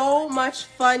so much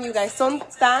fun, you guys. Son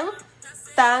tan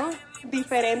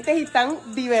diferentes y tan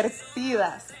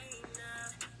divertidas.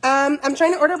 I'm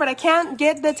trying to order, but I can't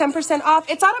get the 10% off.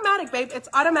 It's automatic, babe. It's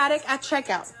automatic at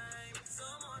checkout.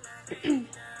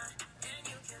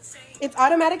 It's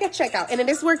automatic at checkout. And it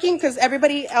is working because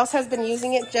everybody else has been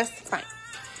using it just fine.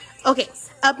 Okay.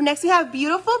 Up next we have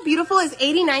Beautiful. Beautiful is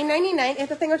 $89.99.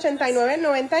 Esta tengo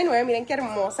 $89.99. Miren qué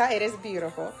hermosa. Eres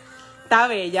beautiful. Está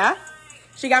bella.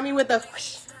 She got me with the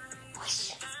whoosh,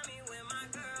 whoosh.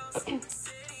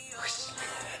 Whoosh.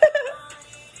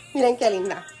 Miren qué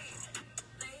linda.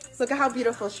 Look at how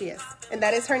beautiful she is. And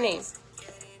that is her name.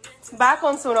 Va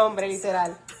con su nombre,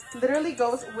 literal. Literally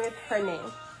goes with her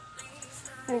name.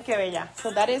 Miren qué bella. So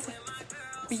that is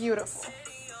beautiful.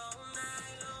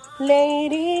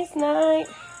 Ladies' night.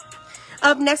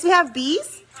 Up next we have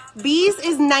Bees. Bees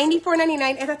is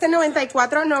 $94.99. Esta está en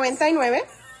 $94.99.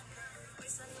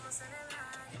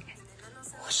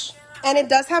 And it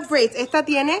does have braids. Esta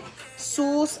tiene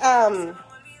sus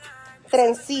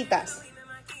trencitas.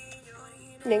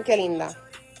 Miren qué linda.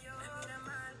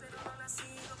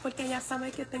 porque ella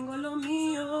sabe que tengo lo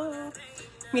mío.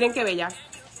 Miren qué bella.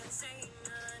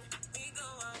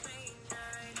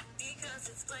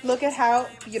 Look at how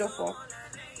beautiful.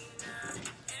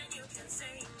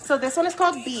 So this one is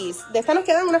called Bees. De esta nos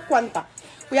quedan unas cuantas.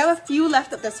 We have a few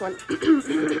left of this one.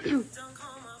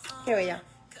 Qué bella.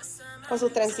 Con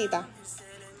sus trencitas.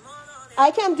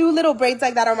 I can't do little braids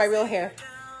like that on my real hair.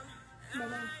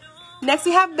 Next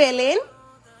we have Belen.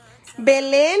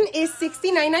 Belen is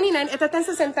 $69.99. Esta está en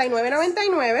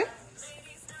 $69.99.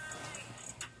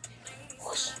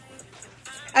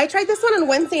 I tried this one on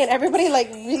Wednesday and everybody like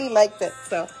really liked it,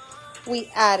 so we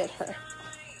added her.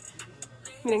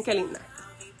 Miren qué linda.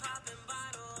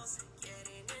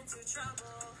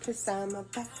 Cause I'm a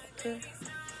bad girl.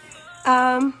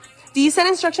 Do you send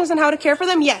instructions on how to care for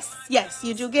them? Yes,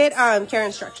 you do get care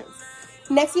instructions.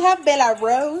 Next we have Bella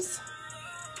Rose.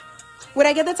 Would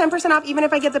I get the 10% off even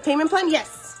if I get the payment plan?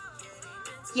 Yes.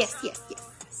 Yes.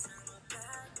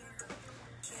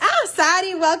 Ah,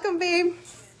 Sari, welcome, babe.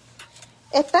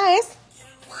 Esta es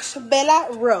Bella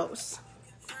Rose.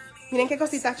 Miren qué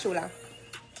cosita chula.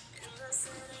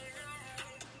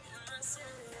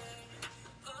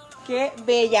 Qué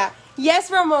bella. Yes,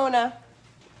 Ramona.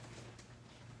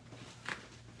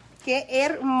 Qué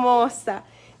hermosa.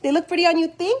 They look pretty on you.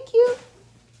 Thank you.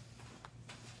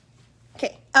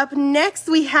 Okay, up next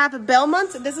we have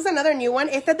Belmont. This is another new one.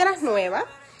 Esta es de las nuevas.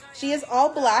 She is all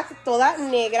black, toda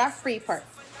negra, free part.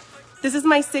 This is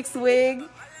my 6th wig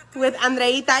with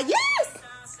Andreita. Yes!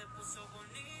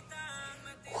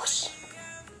 Whoosh.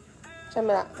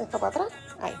 Échame esto para atrás.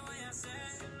 Ahí.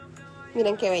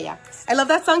 Miren qué bella. I love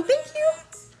that song. Thank you.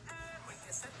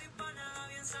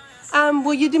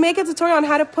 Will you make a tutorial on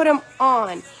how to put them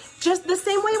on? Just the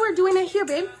same way we're doing it here,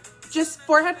 babe. Just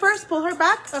forehead first, pull her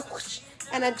back, whoosh,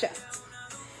 and adjust.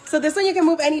 So this one you can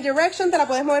move any direction. Te la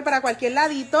puedes mover para cualquier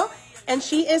ladito. And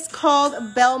she is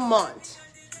called Belmont.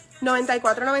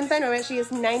 $94.99. She is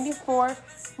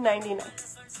 $94.99.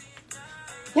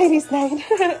 Ladies night.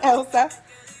 Elsa.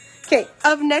 Okay,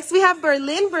 up next we have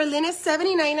Berlin. Berlin is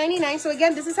 $79.99. So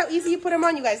again, this is how easy you put them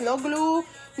on, you guys. No glue,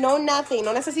 no nothing.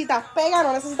 No necesitas pega,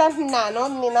 no necesitas nada. No,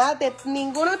 ni nada de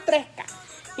ninguno tresca.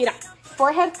 Mira,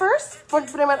 forehead first,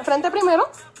 frente primero.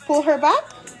 Pull her back,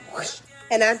 whoosh,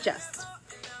 and adjust.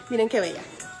 Miren qué bella.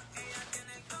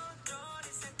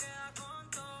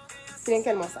 Miren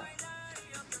qué hermosa.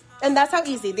 And that's how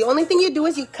easy. The only thing you do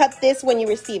is you cut this when you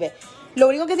receive it. Lo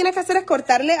único que tienes que hacer es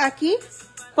cortarle aquí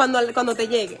cuando te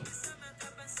llegue.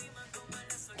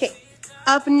 Okay.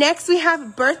 Up next we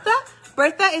have Bertha.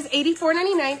 Bertha is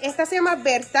 $84.99. Esta se llama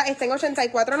Bertha. Está en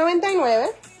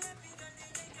 $84.99.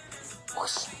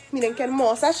 Miren qué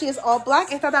hermosa. She is all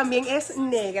black. Esta también es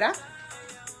negra.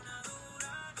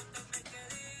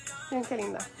 Miren qué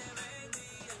linda.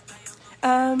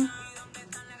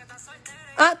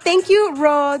 Thank you,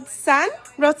 Rodswan.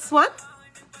 Miren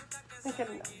qué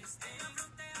linda.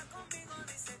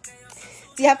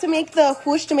 You have to make the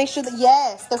whoosh to make sure that,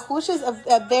 yes, the whoosh is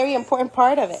a very important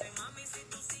part of it.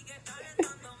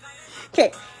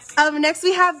 Okay, next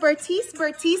we have Bertice.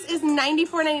 Bertice is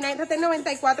 $94.99. That's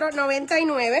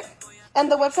 $94.99.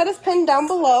 And the website is pinned down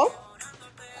below.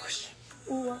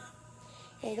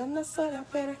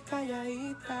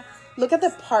 Look at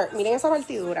the part. Miren esa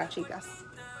partidura, chicas.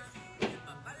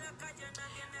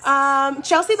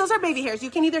 Chelsea, those are baby hairs.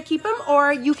 You can either keep them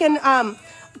or you can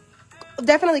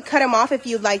definitely cut them off if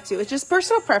you'd like to. It's just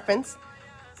personal preference.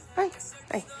 Ay.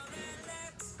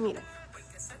 Mira.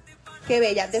 Qué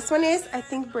bella. This one is, I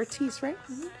think, Bertice, right?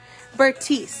 Mm-hmm.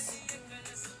 Bertice.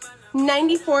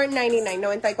 $94.99.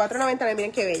 $94.99.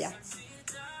 Miren qué bella.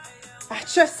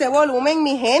 Hacho, ese volumen,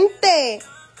 mi gente.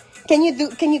 Can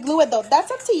you glue it though? That's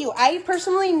up to you. I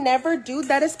personally never do.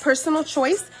 That is personal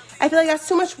choice. I feel like that's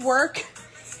too much work.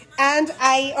 And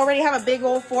I already have a big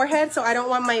old forehead, so I don't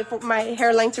want my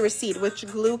hairline to recede, which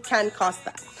glue can cost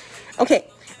that. Okay,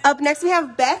 up next we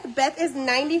have Beth. Beth is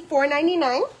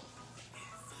 $94.99.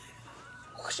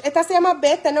 Esta se llama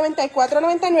Beth,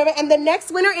 $94.99. And the next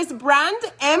winner is Brand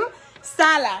M.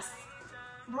 Salas.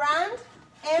 Brand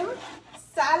M.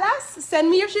 Salas. Send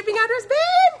me your shipping address,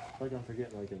 babe. I'm gonna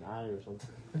forget like an I or something.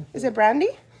 Is it Brandy?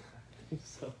 I think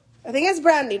so. I think it's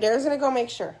Brandy. There's gonna go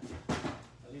make sure.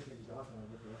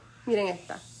 Miren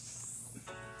esta.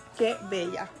 Qué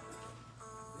bella.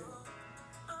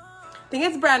 I think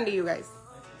it's Brandy, you guys.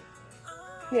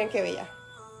 Miren qué bella.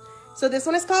 So this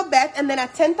one is called Beth. And then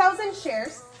at 10,000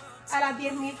 shares, a las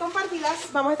 10,000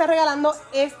 compartidas, vamos a estar regalando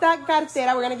esta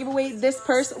cartera. We're going to give away this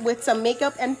purse with some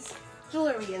makeup and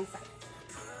jewelry inside.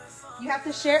 You have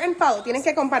to share and follow. Tienen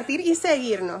que compartir y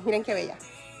seguirnos. Miren qué bella.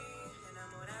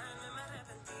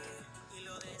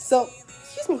 So,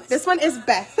 excuse me. This one is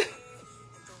Beth.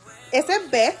 Ese es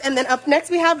Beth. And then up next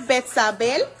we have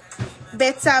Betsabel.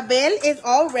 Betsabel is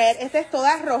all red. Esta es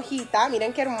toda rojita.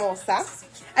 Miren qué hermosa.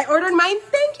 I ordered mine.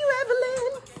 Thank you,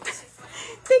 Evelyn.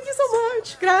 Thank you so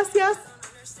much. Gracias.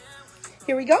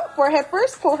 Here we go. Forehead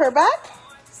first. Pull her back.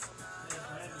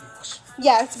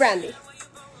 Yeah, it's Brandy.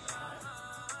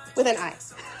 With an eye.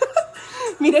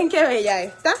 Miren qué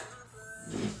bella esta.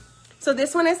 So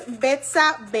this one is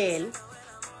Betsabel.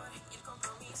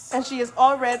 And she is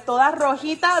all red. Toda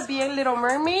rojita. Bien Little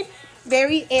Mermaid.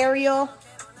 Very Ariel.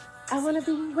 I want to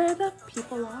be where the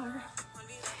people are.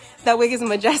 That wig is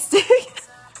majestic.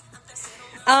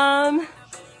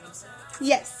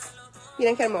 Yes.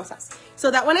 Miren qué hermosa. So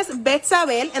that one is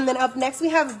Betsabel. And then up next we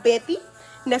have Betty.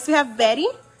 Next we have Betty.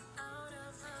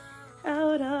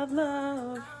 Out of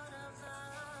love.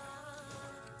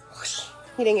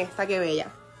 Miren esta, qué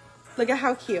bella. Look at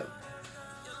how cute.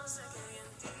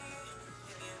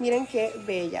 Miren qué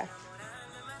bella.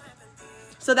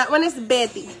 So that one is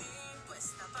Betty.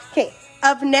 Okay,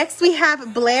 up next we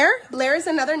have Blair. Blair is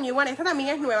another new one. Esta también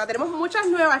es nueva. Tenemos muchas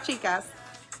nuevas, chicas.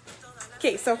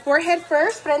 Okay, so forehead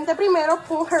first, frente primero,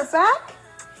 pull her back.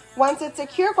 Once it's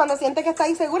secure, cuando siente que está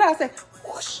ahí segura, hace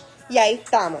whoosh, y ahí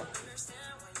estamos.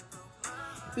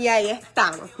 Y ahí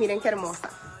estamos. Miren qué hermosa.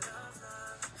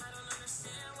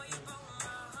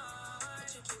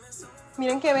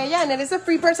 Miren qué bella. And it is a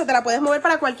free purse, so te la puedes mover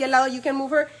para cualquier lado. You can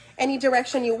move her any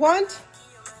direction you want.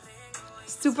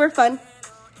 Super fun.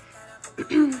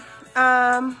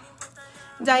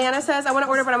 Diana says, I want to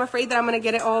order, but I'm afraid that I'm going to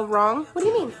get it all wrong. What do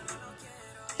you mean?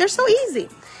 They're so easy.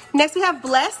 Next, we have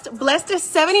Blessed. Blessed is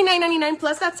 $79.99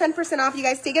 plus that 10% off. You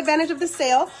guys take advantage of the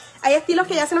sale. Hay estilos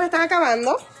que ya se nos están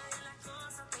acabando.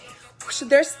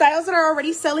 There's styles that are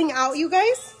already selling out, you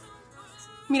guys.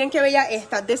 Miren qué bella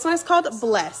esta. This one is called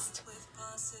Blessed.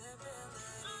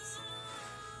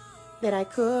 That I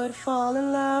could fall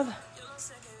in love.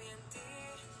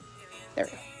 There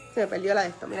we go. Se me perdió la de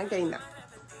esto. Miren qué linda.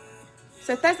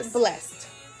 So esta es Blessed.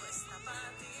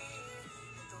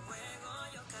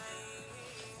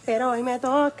 Pero hoy me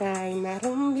toca irme a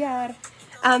rumbear.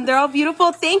 They're all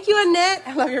beautiful. Thank you, Annette.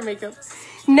 I love your makeup.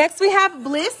 Next, we have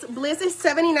Bliss. Bliss is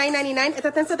 $79.99.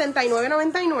 Esta está en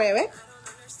 $79.99.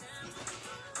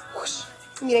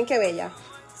 Miren qué bella.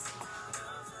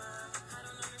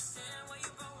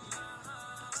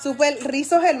 Super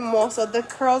rizos hermosos. The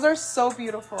curls are so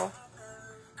beautiful.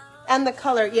 And the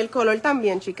color. Y el color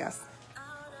también, chicas.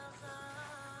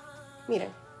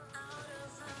 Miren.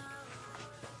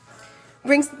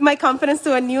 Brings my confidence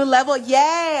to a new level.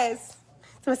 Yes.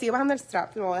 Se me sigue bajando el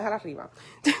strap. Lo voy a dejar arriba.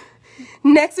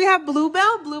 Next we have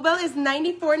Bluebell. Bluebell is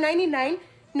 $94.99.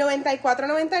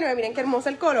 $94.99. Miren qué hermoso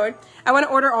el color. I want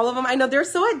to order all of them. I know they're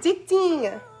so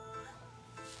addicting.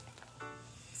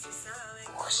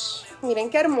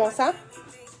 Miren qué hermosa.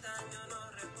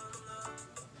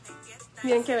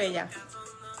 Miren qué bella.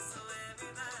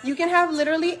 You can have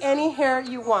literally any hair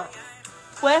you want.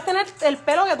 Puedes tener el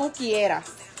pelo que tú quieras.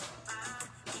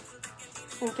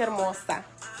 Miren qué hermosa.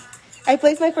 I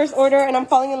placed my first order and I'm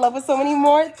falling in love with so many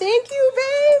more. Thank you,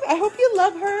 babe. I hope you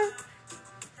love her.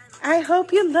 I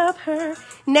hope you love her.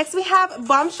 Next we have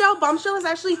Bombshell. Bombshell is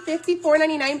actually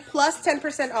 $54.99 plus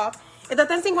 10% off. Esta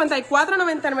está en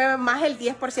 $54.99 más el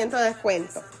 10% de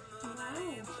descuento.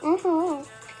 Wow.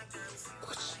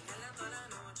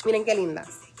 Miren qué linda.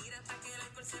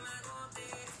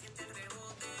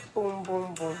 Boom,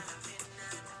 boom, boom.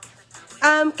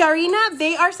 Karina,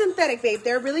 they are synthetic, babe.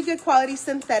 They're really good quality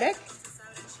synthetic.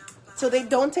 So they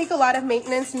don't take a lot of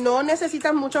maintenance. No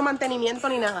necesitan mucho mantenimiento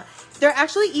ni nada. They're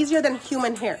actually easier than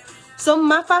human hair. Son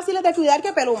más fáciles de cuidar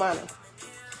que pelo humano.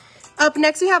 Up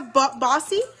next we have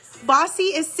Bossy.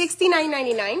 Bossy is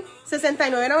 $69.99.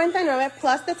 $69.99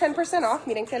 plus the 10% off.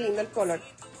 Miren qué lindo el color.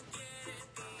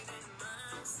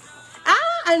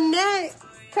 Ah, Annette.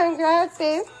 Congrats,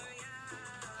 babe.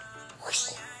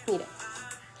 Miren.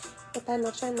 Esta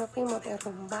noche nos fuimos de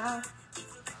rumba.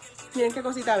 Miren qué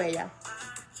cosita bella.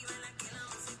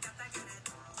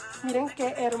 Miren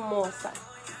qué hermosa.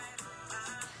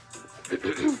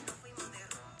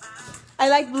 I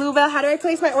like Bluebell. How do I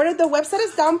place my order? The website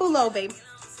is down below, babe.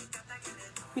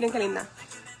 Miren qué linda.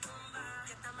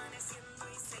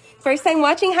 First time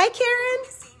watching. Hi, Karen.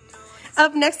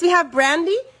 Up next we have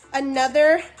Brandy.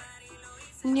 Another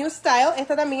new style.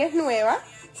 Esta también es nueva.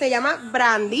 Se llama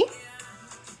Brandy.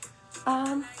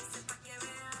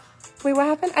 Wait, what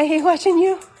happened? I hate watching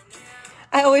you.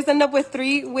 I always end up with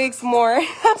 3 wigs more.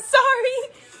 I'm sorry.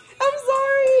 I'm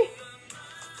sorry.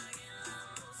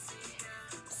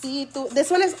 Sí,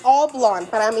 this one is all blonde.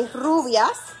 Para mis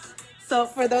rubias. So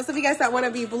for those of you guys that want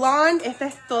to be blonde, esta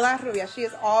es toda rubia. She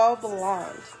is all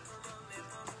blonde.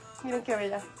 Miren qué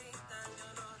bella.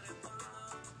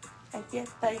 Aquí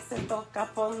está y se toca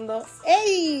fondo.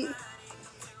 ¡Ey!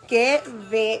 ¡Qué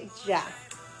bella!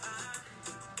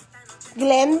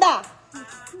 Glenda.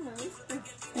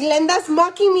 Glenda's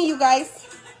mocking me, you guys.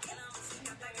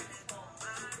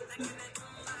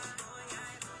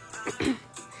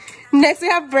 Next we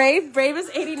have Brave. Brave is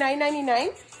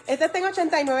 $89.99. Esta está en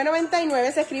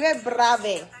 $89.99. Se escribe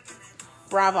Brave.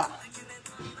 Brava.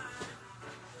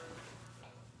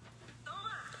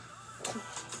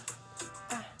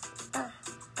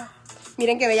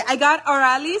 Miren qué bella. I got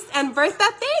Oralis and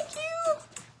Bertha. Thank you.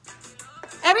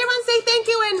 Everyone say thank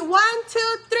you in 1,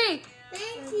 2, 3.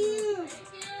 Thank you.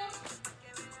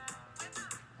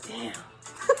 Damn.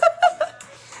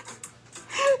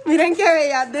 Miren qué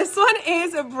bella. This one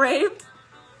is Brave.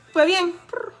 Fue bien.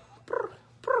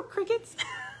 Crickets.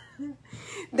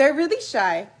 They're really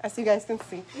shy, as you guys can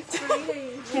see.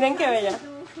 Miren qué bella.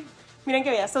 Miren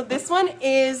qué bella. So this one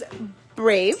is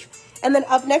Brave. And then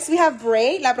up next we have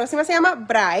Bray. La próxima se llama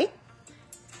Bray.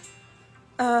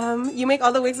 You make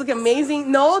all the wigs look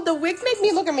amazing. No, the wigs make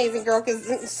me look amazing, girl,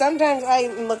 because sometimes I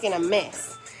look in a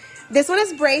mess. This one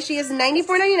is Bray. She is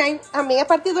 $94.99. Amiga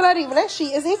partidura horrible.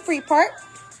 She is a free part.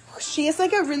 She is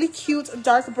like a really cute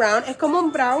dark brown. Es como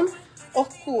un brown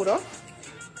oscuro.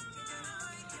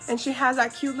 And she has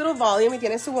that cute little volume. Y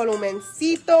tiene su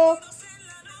volumencito.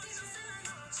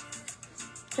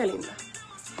 Qué linda.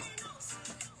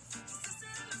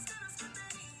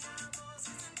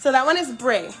 So that one is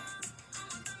Bray.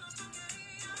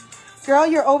 Girl,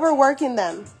 you're overworking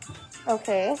them.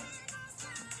 Okay.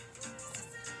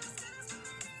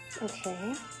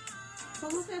 Okay.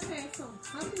 ¿Cómo se hace eso?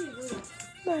 How do you do it?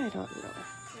 I don't know.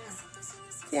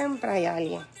 Siempre hay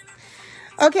alguien.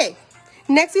 Okay.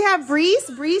 Next we have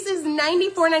Breeze. Breeze is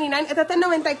 $94.99. Esta está en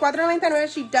 $94.99.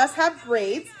 She does have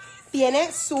braids.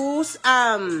 Tiene sus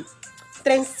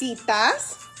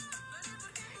trencitas.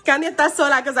 Candy está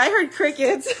sola because I heard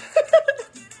crickets.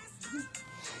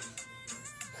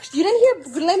 You didn't hear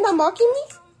Glenda mocking me?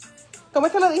 ¿Cómo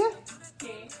es que lo dije?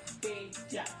 Qué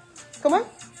bella. ¿Cómo?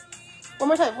 One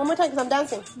more time because I'm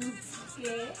dancing.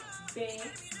 Qué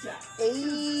bella.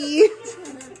 Hey.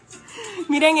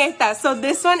 Miren esta. So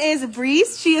this one is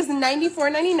Breeze. She is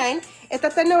 $94.99. Esta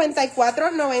está en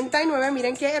 $94.99.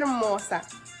 Miren qué hermosa.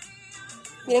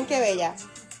 Miren qué bella.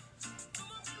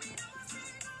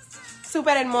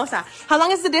 Super hermosa. How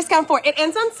long is the discount for? It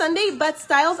ends on Sunday, but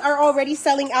styles are already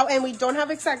selling out and we don't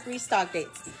have exact restock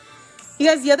dates.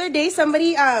 Because the other day,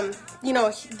 somebody, like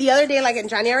in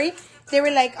January, they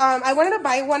were like, I wanted to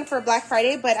buy one for Black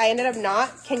Friday, but I ended up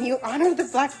not. Can you honor the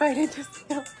Black Friday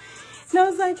discount? And I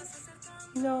was like,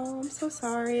 no, I'm so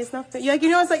sorry. It's not fair.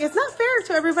 It's like, it's not fair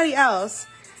to everybody else.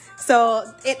 So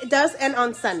it does end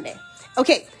on Sunday.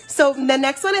 Okay, so the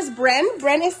next one is Bren.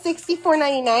 Bren is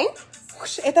 $64.99.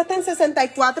 Esta está en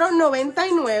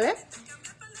 $64.99.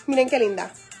 Miren qué linda.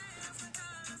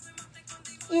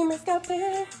 Y me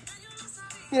escapé.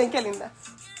 Miren qué linda.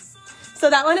 So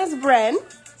that one is Bren.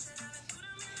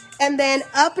 And then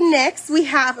up next we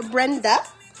have Brenda.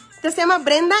 Esta se llama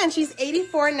Brenda and she's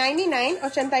 $84.99.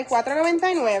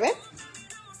 $84.99.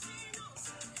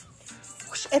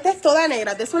 Esta es toda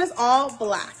negra. This one is all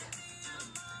black.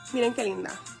 Miren qué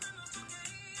linda.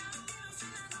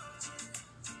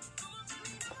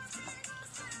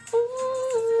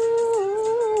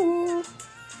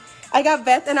 I got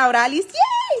Beth and Auralis.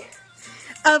 Yay!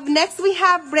 Up next we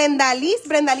have Brendalis.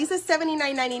 Brendalis is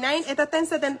 $79.99. Esta está en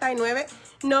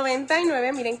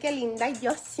 $79.99. Miren qué linda.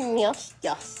 Dios mío,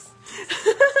 Dios.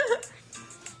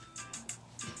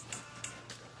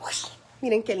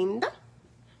 Miren qué linda.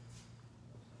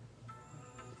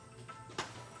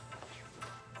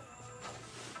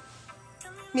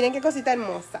 Miren qué cosita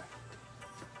hermosa.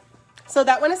 So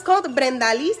that one is called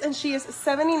Brendalis and she is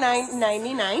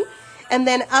 $79.99. And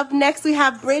then up next we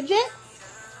have Bridget.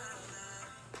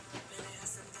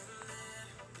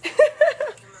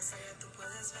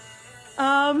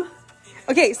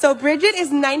 Okay, so Bridget is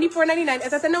 $94.99.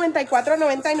 Esta está en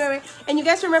 $94.99. And you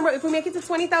guys remember, if we make it to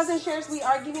 20,000 shares, we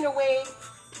are giving away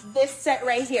this set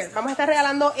right here. Vamos a estar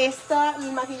regalando el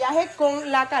maquillaje con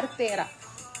la cartera.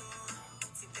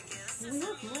 We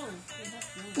have more.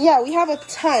 Yeah, we have a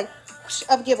ton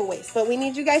of giveaways, but we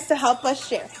need you guys to help us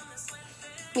share.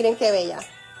 Miren qué bella.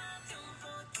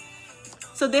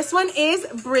 So this one is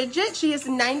Bridget. She is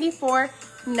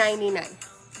 $94.99.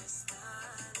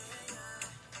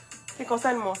 Qué cosa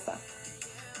hermosa.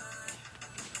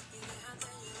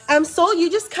 So you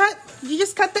just cut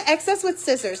the excess with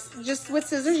scissors. Just with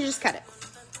scissors, you just cut it.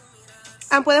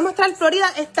 Puedes mostrar Florida.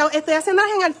 Estoy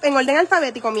haciéndolas en orden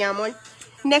alfabético, mi amor.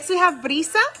 Next we have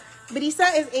Brisa.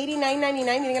 Brisa is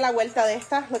 $89.99. Miren la vuelta de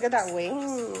esta. Look at that wing,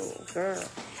 girl.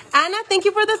 Ana, thank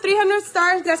you for the 300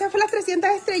 stars. Gracias por las 300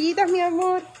 estrellitas, mi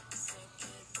amor.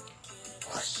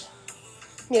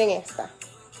 Miren esta.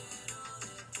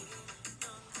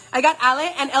 I got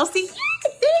Ale and Elsie.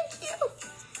 Thank you.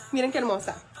 Miren qué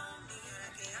hermosa.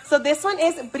 So this one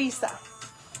is Brisa.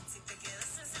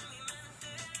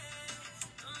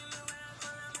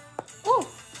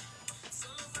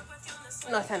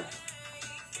 No, esa no.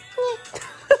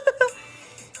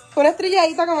 Con una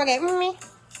estrelladita como que...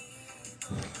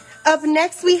 Up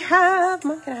next we have...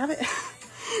 Can I have it?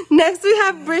 Next we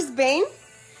have Brisbane.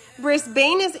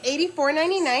 Brisbane is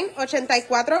 $84.99,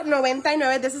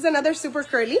 $84.99. This is another super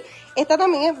curly. Esta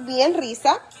también es bien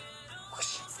risa.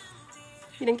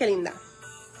 Miren qué linda.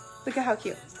 Look at how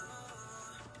cute.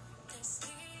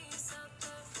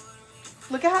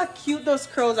 Look at how cute those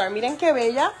curls are. Miren qué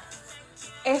bella.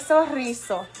 Esos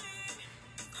rizos.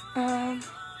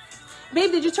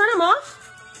 Babe, did you turn them off?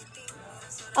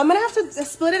 I'm gonna have to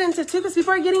split it into two because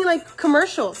people are getting like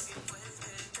commercials.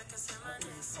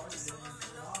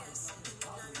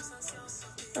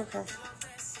 Okay.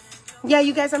 Yeah,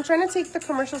 you guys, I'm trying to take the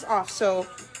commercials off, so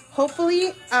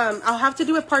hopefully I'll have to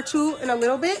do a part 2 in a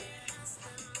little bit.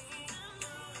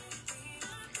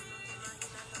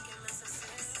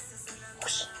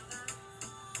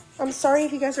 I'm sorry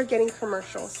if you guys are getting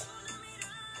commercials.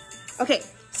 Okay,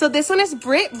 so this one is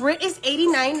Brit. Brit is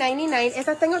 $89.99.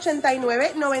 Esta está en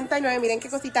 $89.99. Miren qué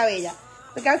cosita bella.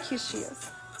 Look how cute she is.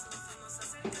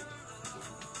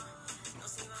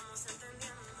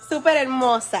 Súper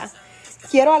hermosa.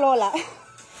 Quiero a Lola.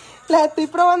 La estoy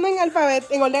probando en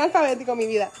orden alfabético, mi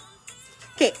vida.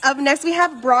 Okay, up next we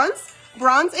have Bronze.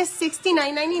 Bronze is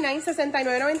 $69.99,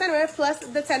 $69.99 plus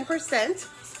the 10%.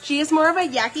 She is more of a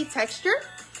yaki texture.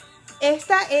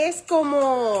 Esta es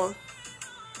como...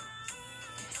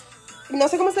 No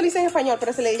sé cómo se le dice en español,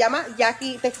 pero se le llama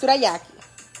yaki, textura yaki.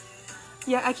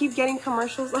 Yeah, I keep getting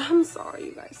commercials. I'm sorry,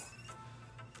 you guys.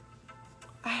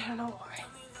 I don't know why.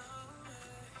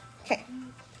 Okay.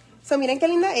 So, miren qué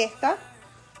linda esta.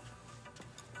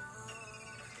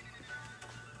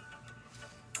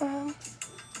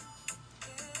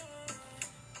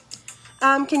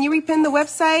 Can you repin the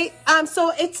website?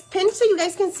 So it's pinned so you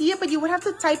guys can see it, but you would have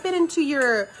to type it into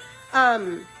your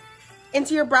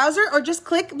browser or just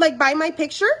click like by my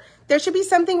picture. There should be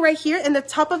something right here in the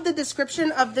top of the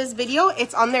description of this video.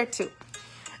 It's on there too.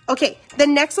 Okay, the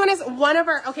next one is one of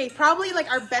our, okay, probably like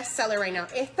our best seller right now.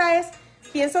 Esta es,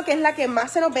 pienso que es la que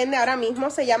más se nos vende ahora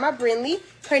mismo. Se llama Brinley.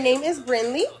 Her name is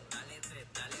Brinley.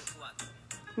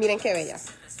 Miren qué bella.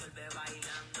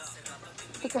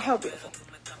 Look at how beautiful.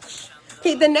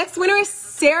 Okay, the next winner is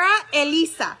Sarah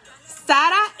Elisa.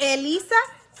 Sarah Elisa.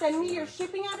 Send me your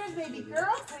shipping address, baby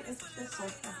girl. It's this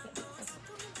one.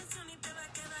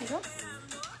 There you go.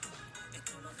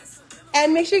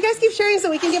 And make sure you guys keep sharing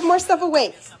so we can give more stuff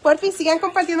away. Por fin, sigan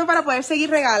compartiendo para poder seguir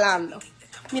regalando.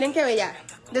 Miren qué bella.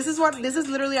 This is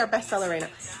literally our best seller right now.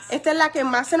 Esta es la que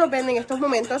más se nos vende en estos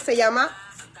momentos. Se llama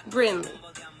Brinley.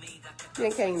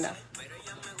 Miren qué linda.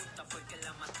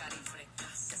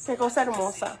 Qué cosa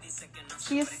hermosa.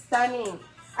 She is stunning.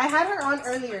 I had her on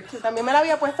earlier too. También me la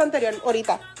había puesto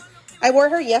ahorita. I wore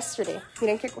her yesterday.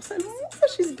 Miren qué cosa hermosa.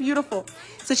 She's beautiful.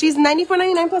 So she's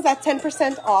 $94.99 plus that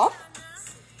 10% off.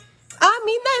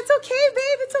 Minda, it's okay,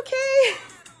 babe. It's okay.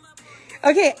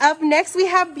 Okay, up next we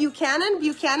have Buchanan.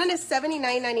 Buchanan is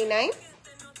 $79.99.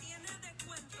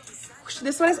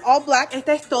 This one is all black.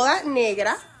 Esta es toda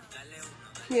negra.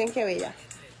 Miren qué bella.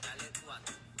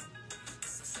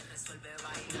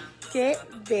 Qué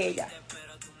bella.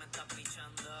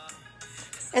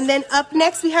 And then up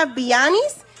next we have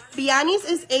Bianis. Bianis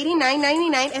is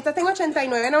 $89.99. Esta tengo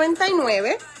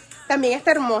 $89.99. También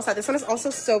está hermosa. This one is also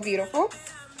so beautiful.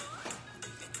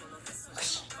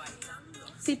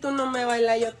 Si tú no me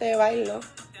bailas, yo te bailo.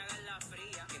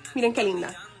 Miren qué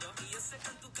linda.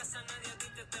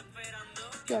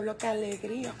 Diablo, qué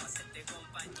alegría.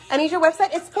 I need your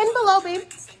website. It's pinned below, babe.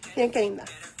 Miren qué linda.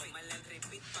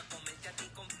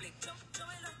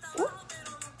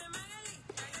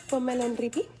 Pónmela en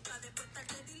repeat.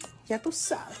 Ya tú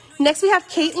sabes. Next we have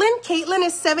Caitlin. Caitlin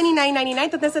is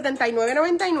 $79.99. Entonces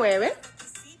 $79.99.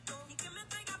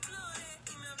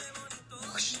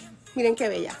 Miren qué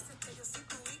bella.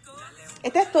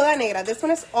 Esta es toda negra. This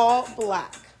one is all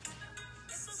black.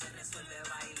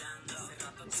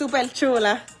 Super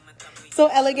chula. So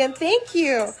elegant. Thank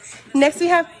you. Next we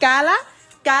have Gala.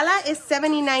 Gala is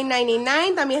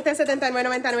 $79.99. También está en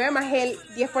 $79.99 más el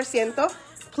 10%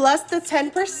 plus the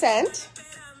 10%.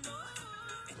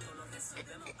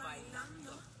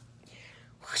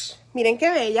 Miren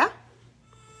qué bella.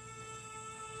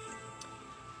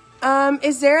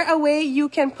 Is there a way you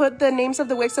can put the names of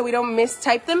the wigs so we don't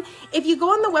mistype them? If you go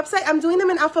on the website, I'm doing them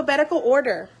in alphabetical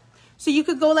order. So you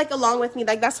could go like along with me.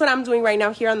 Like that's what I'm doing right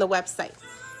now here on the website.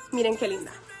 Miren qué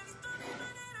linda.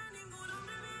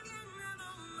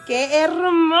 Qué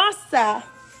hermosa.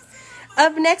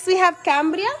 Up next we have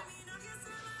Cambria.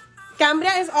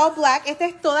 Cambria is all black. Esta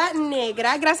es toda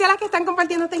negra. Gracias a las que están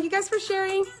compartiendo. Thank you guys for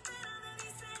sharing.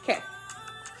 Okay.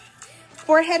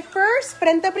 Forehead first,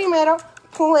 frente primero.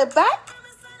 Pull it back.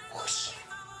 Whoosh.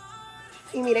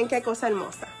 Y miren qué cosa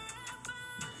hermosa.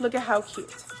 Look at how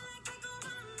cute.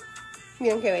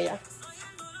 Miren qué bella.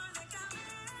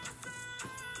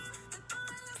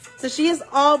 So she is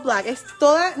all black. Es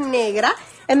toda negra.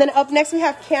 And then up next we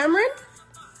have Cameron.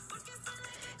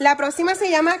 La próxima se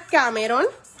llama Cameron.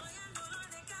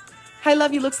 I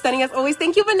love you. Look stunning as always.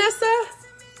 Thank you, Vanessa.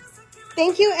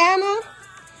 Thank you, Anna.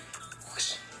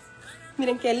 Whoosh.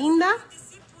 Miren qué linda.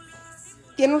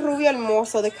 Tiene un rubio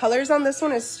hermoso. The colors on this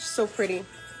one is so pretty.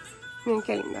 Miren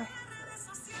qué linda.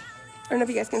 I don't know if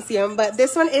you guys can see them, but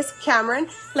this one is Cameron.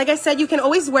 Like I said, you can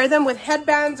always wear them with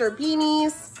headbands or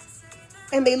beanies.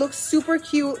 And they look super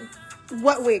cute.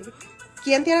 What wig?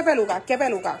 ¿Quién tiene peluca? ¿Qué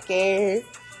peluca? ¿Qué?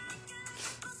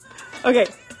 Okay.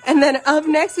 And then up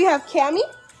next we have Cami.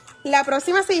 La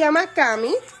próxima se llama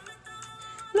Cami.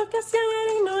 Lo que hacían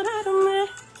era ignorarme.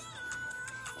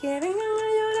 Que vengan a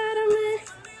llorarme.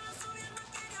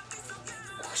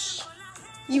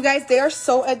 You guys, they are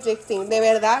so addicting. De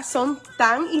verdad, son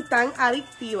tan y tan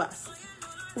adictivas.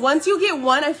 Once you get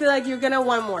one, I feel like you're gonna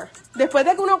want more. Después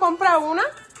de que uno compra una,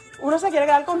 uno se quiere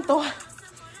quedar con todas.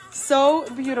 So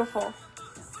beautiful.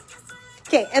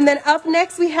 Okay, and then up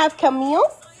next we have Camille.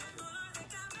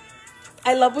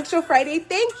 I love Wig Show Friday.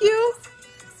 Thank you.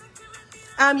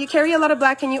 You carry a lot of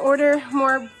black. Can you order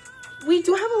more? We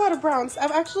do have a lot of browns.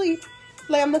 I've actually,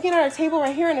 like, I'm looking at our table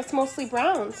right here and it's mostly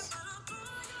browns.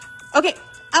 Okay.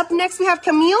 Up next, we have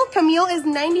Camille. Camille is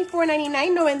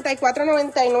 $94.99,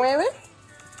 $94.99.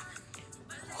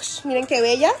 Miren qué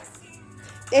bella.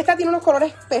 Esta tiene unos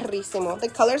colores perrísimos. The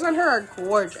colors on her are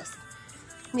gorgeous.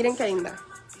 Miren qué linda.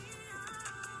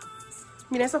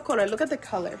 Miren esos colores. Look at the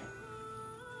color.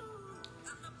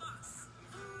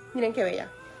 Miren qué bella.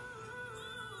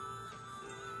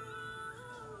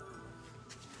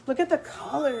 Look at the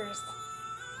colors.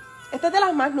 Esta es de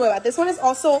las más nuevas. This one is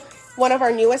also one of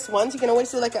our newest ones. You can always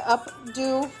do like an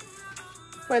updo.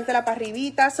 Ponértela para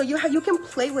arribita. So you can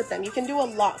play with them. You can do a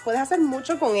lot. Puedes hacer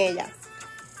mucho con ella.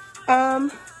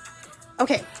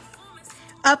 Okay.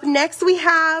 Up next we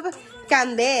have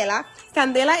Candela.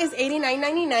 Candela is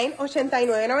 $89.99,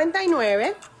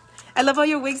 $89.99. I love all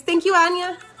your wigs. Thank you,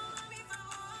 Anya.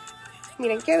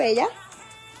 Miren qué bella.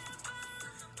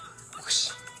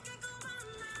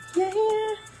 Yeah,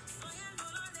 yeah.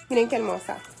 Miren qué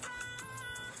hermosa.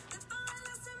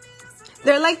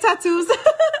 They're like tattoos.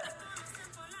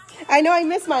 I know I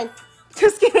missed mine.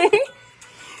 Just kidding.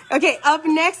 Okay, up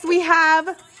next we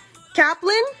have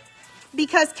Kaplan.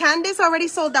 Because Candice already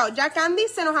sold out. Ya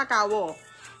Candice se nos acabó.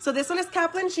 So this one is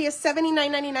Kaplan. She is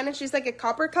 $79.99 and she's like a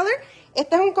copper color.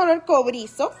 Este es un color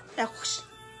cobrizo.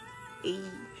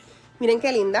 Miren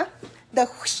qué linda. The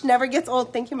whoosh never gets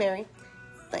old. Thank you, Mary.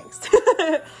 Thanks.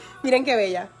 Miren qué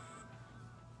bella.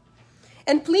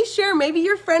 And please share. Maybe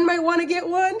your friend might want to get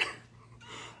one.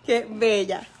 Qué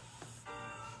bella.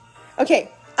 Okay,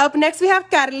 up next we have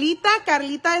Carlita.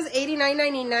 Carlita is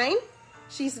 $89.99.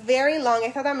 She's very long.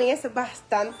 Esta también es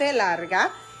bastante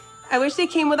larga. I wish they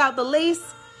came without the lace.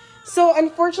 So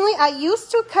unfortunately, I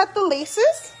used to cut the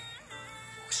laces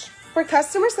for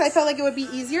customers, so I felt like it would be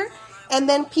easier. And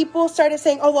then people started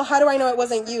saying, oh, well, how do I know it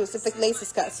wasn't used if the lace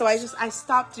is cut? So I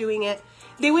stopped doing it.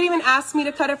 They would even ask me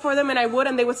to cut it for them, and I would,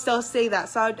 and they would still say that.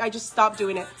 So I just stopped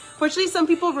doing it. Fortunately, some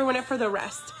people ruin it for the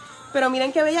rest. Pero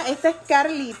miren qué bella. Esta es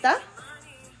Carlita.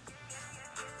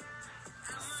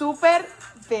 Super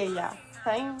bella.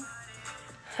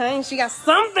 Hi, she got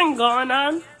something going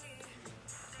on.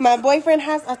 My boyfriend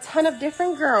has a ton of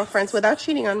different girlfriends without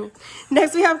cheating on me.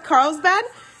 Next, we have Carlsbad.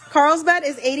 Carlsbad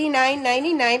is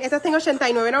 $89.99. Esta tengo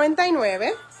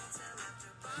 $89.99.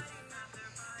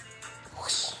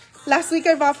 Last week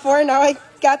I bought 4, now I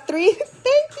got 3.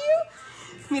 Thank you.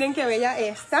 Miren qué bella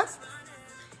esta.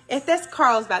 Esta es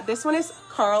Carlsbad. This one is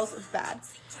Carlsbad.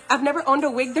 I've never owned a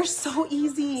wig. They're so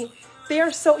easy. They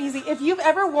are so easy. If you've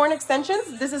ever worn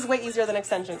extensions, this is way easier than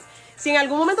extensions. Si en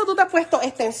algún momento tú te has puesto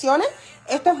extensiones,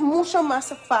 esto es mucho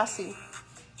más fácil.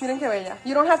 Miren qué bella.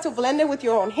 You don't have to blend it with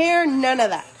your own hair, none of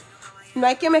that. No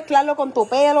hay que mezclarlo con tu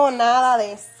pelo, nada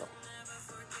de eso.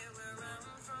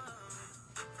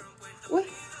 Uy.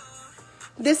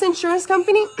 This insurance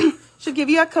company should give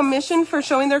you a commission for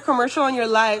showing their commercial on your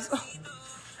lives.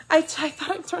 I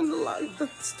thought I turned the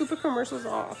stupid commercials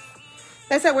off.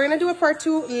 Like I said, we're gonna do a part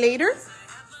 2 later,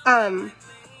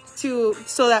 so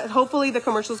that hopefully the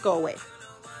commercials go away.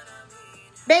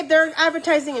 Babe, they're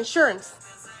advertising insurance.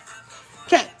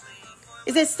 Okay,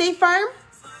 is it State Farm?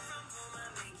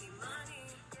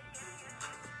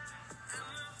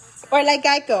 Or like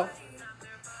Geico?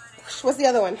 What's the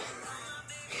other one?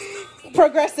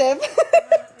 Progressive.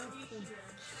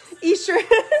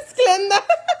 Insurance, Glenda.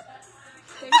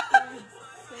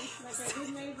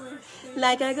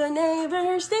 Like a good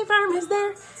neighbor, State Farm is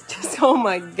there. Just, oh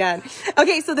my God.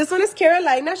 Okay, so this one is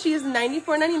Carolina. She is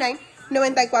 $94.99,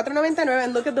 $94.99,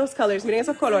 and look at those colors. Miren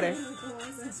esos colores.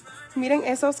 Miren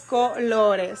esos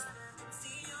colores.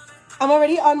 I'm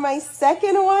already on my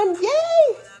second one.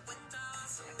 Yay!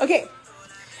 Okay.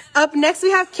 Up next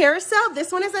we have Carousel.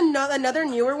 This one is another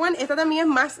newer one. Esta también es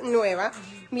más nueva.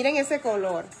 Miren ese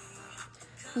color.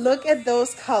 Look at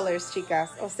those colors, chicas.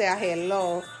 O sea,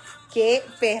 hello. Qué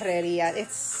perrería.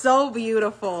 It's so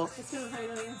beautiful.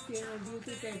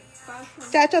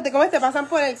 Chacho, ¿cómo te pasan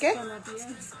por el qué?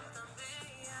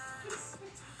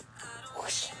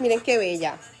 Miren qué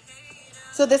bella.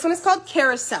 So this one is called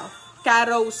Carousel.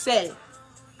 Carousel.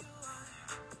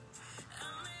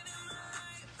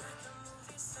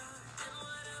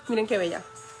 Miren qué bella.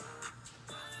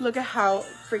 Look at how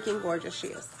freaking gorgeous she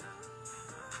is.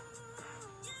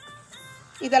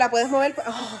 Y te la puedes mover.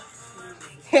 Oh.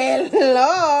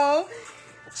 Hello.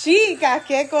 Chicas,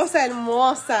 qué cosa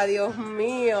hermosa, Dios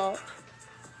mío.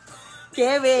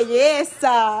 Qué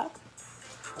belleza.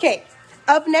 Okay.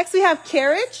 Up next we have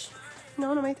Carriage.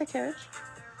 No me diste Carriage.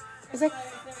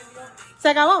 ¿Se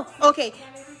acabó? Okay.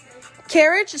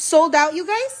 Carriage sold out, you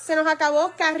guys. Se nos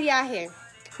acabó Carriaje.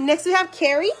 Next we have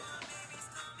Carrie.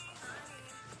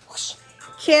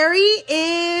 Carrie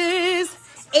is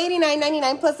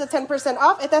 $89.99 plus the 10%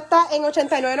 off. Esta está en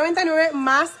 $89.99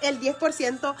 más el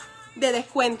 10% de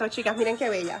descuento, chicas. Miren qué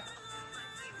bella.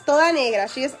 Toda negra.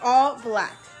 She is all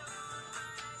black.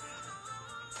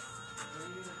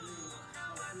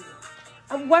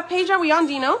 What page are we on,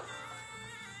 do you know?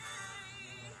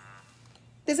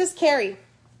 This is Carrie.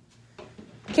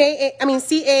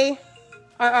 C-A-R-R-I.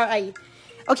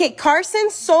 Okay, Carson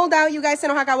sold out, you guys. Se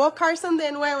nos acabó Carson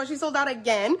de nuevo. She sold out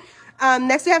again.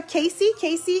 Next we have Casey.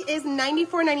 Casey is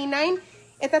 $94.99.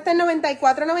 Esta está en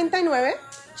 $94.99.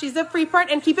 She's the free part.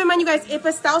 And keep in mind, you guys, if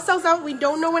a style sells out, we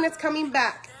don't know when it's coming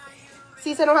back.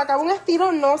 Si se nos acaba un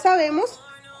estilo, no sabemos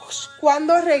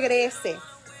cuándo regrese.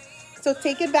 So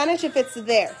take advantage if it's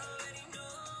there.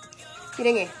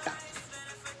 Miren esta.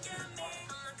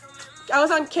 I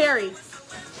was on Carrie.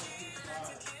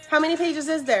 How many pages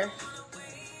is there?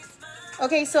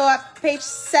 Okay, so at page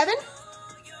 7.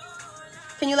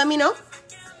 Can you let me know?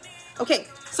 Okay,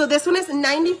 so this one is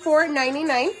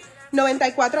 $94.99,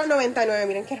 $94.99.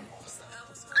 Miren qué hermosa.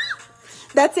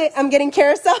 That's it. I'm getting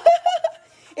Carousel.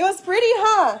 It was pretty,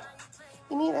 huh?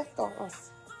 You need esto. Oh.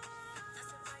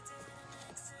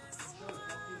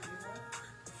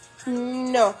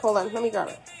 No, hold on. Let me grab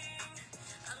it.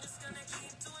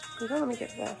 Let me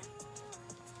get that.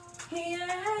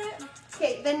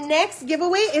 Okay, the next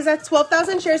giveaway is at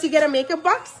 12,000 shares. You get a makeup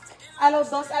box. A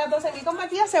las 12,000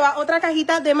 compartidas se va otra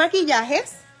cajita de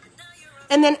maquillajes.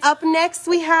 And then up next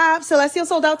we have Celestial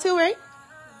sold out too, right?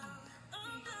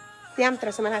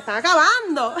 Diantre, se me la están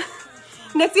acabando.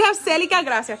 Next we have Celica.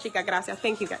 Gracias, chicas. Gracias.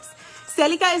 Thank you, guys.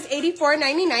 Celica is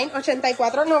 $84.99,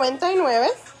 $84.99.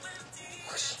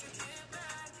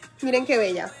 Miren qué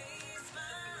bella.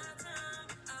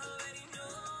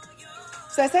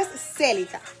 So it says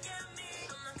Celica.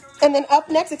 And then up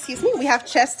next, excuse me, we have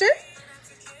Chester.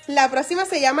 La próxima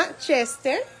se llama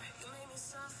Chester.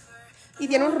 Y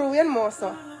tiene un rubio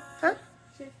hermoso. ¿Ah?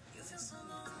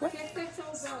 What?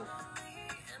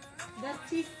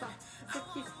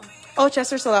 Oh,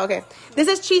 Chester sold out. Okay. This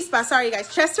is Chispa. Sorry, guys.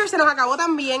 Chester se nos acabó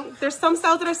también. There's some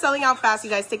styles that are selling out fast, you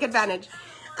guys. Take advantage.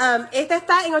 Esta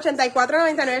está en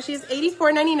 $84.99. She's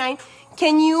 $84.99.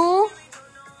 Can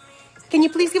you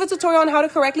please give a tutorial on how to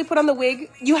correctly put on the wig?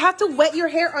 You have to wet your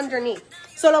hair underneath.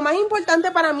 So, lo más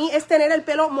importante para mí es tener el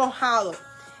pelo mojado.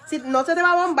 Si no se te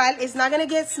va a bombar, it's not going to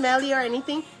get smelly or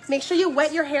anything. Make sure you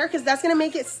wet your hair because that's going to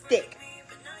make it stick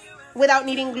without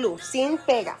needing glue. Sin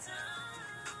pega.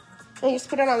 And you just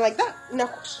put it on like that. No,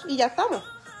 y ya estamos.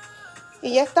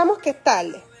 Y ya estamos que es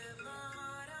tarde.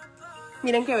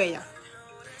 Miren qué bella.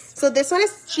 So, this one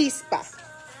is Chispa.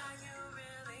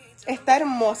 Está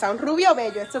hermosa. Un rubio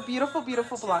bello. It's a beautiful,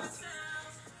 beautiful blonde.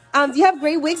 Do you have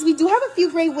gray wigs? We do have a few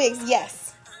gray wigs,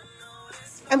 yes.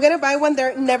 I'm gonna buy one.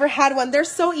 They're never had one. They're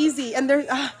so easy and they're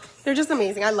just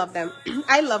amazing. I love them.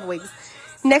 I love wigs.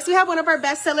 Next we have one of our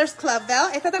best sellers, Clavel.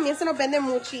 Esta también se nos vende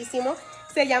muchísimo.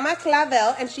 Se llama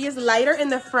Clavel and she is lighter in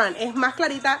the front. Es más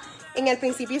clarita en el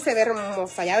principio y se ve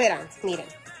hermosa. Ya verán, miren.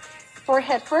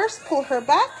 Forehead first, pull her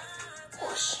back.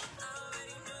 Whoosh.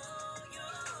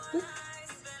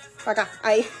 Acá,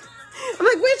 ahí. I'm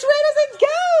like, which way does it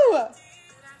go?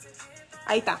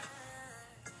 Ahí está.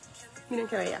 Miren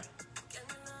qué bella.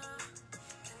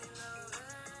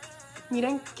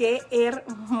 Miren qué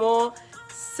hermosa.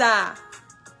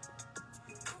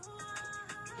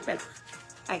 Espera.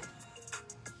 Ahí.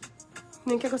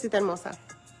 Miren qué cosita hermosa.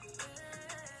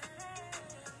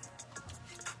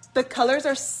 The colors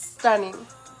are stunning.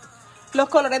 Los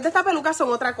colores de esta peluca son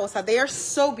otra cosa. They are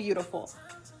so beautiful.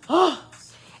 Oh.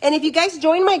 And if you guys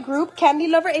join my group,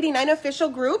 Candylover 89 official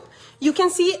group, you can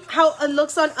see how it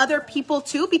looks on other people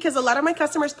too, because a lot of my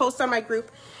customers post on my group.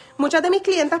 Muchas de mis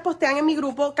clientas postean en mi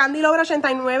grupo, Candylover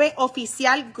 89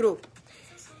 oficial group.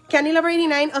 Candylover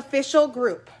 89 official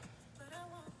group.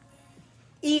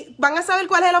 Y van a saber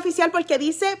cuál es el oficial porque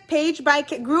dice page by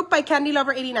group by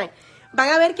Candylover 89. Van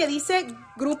a ver que dice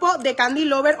grupo de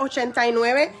Candylover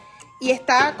 89 y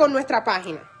está con nuestra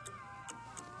página.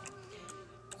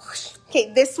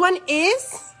 Okay, this one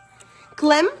is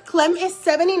Clem. Clem is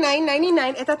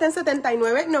 $79.99. Esta está en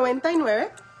 $79.99.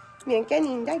 Miren qué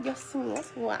linda, Dios mío.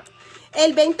 Wow.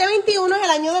 El 2021 es el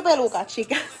año de peluca,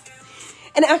 chicas.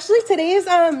 And actually today is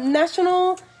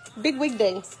National Big Wig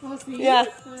Day. Oh, sí? Yeah.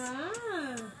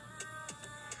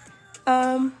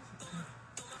 Ah.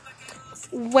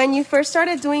 When you first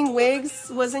started doing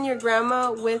wigs, wasn't your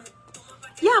grandma with...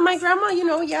 Yeah, my grandma, you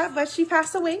know, yeah, but she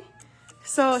passed away.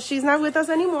 So she's not with us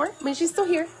anymore. I mean, she's still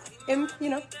here. And, you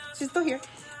know, she's still here.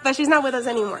 But she's not with us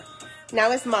anymore. Now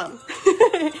it's mom.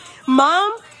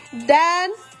 Mom,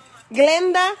 dad,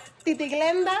 Glenda, Titi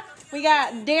Glenda. We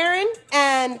got Darren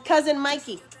and cousin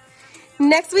Mikey.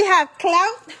 Next we have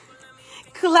Clout.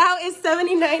 Clout is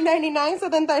 $79.99,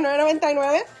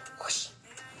 $79.99. Whoosh.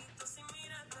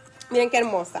 Miren qué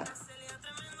hermosa.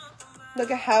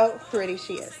 Look at how pretty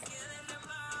she is.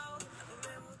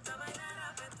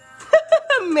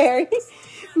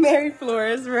 Mary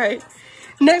Flores, right.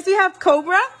 Next we have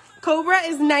Cobra. Cobra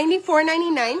is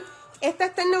 $94.99. Esta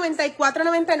está en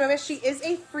 $94.99. She is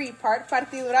a free part,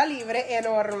 partidura libre,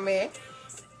 enorme.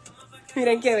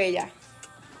 Miren qué bella.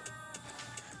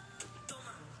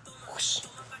 Whoosh.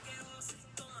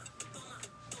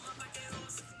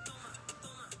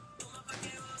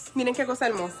 Miren qué cosa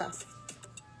hermosa.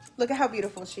 Look at how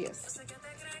beautiful she is.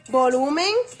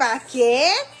 Volumen, ¿pa'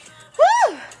 qué?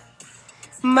 Woo!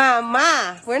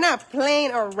 Mama, we're not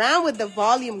playing around with the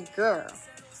volume, girl.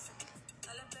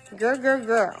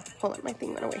 Girl. Hold on, my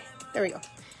thing went away. There we go.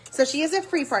 So she is a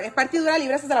free part. Es partidura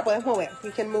libre, so se la puedes mover. You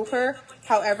can move her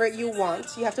however you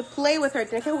want. You have to play with her.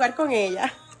 Tienes que jugar con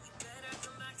ella.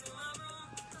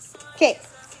 Okay,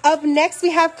 up next we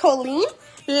have Colleen.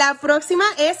 La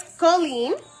próxima es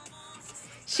Colleen.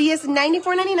 She is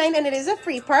 $94.99 and it is a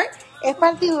free part. Es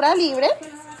partidura libre.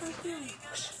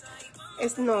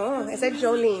 No, esa es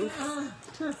Jolene.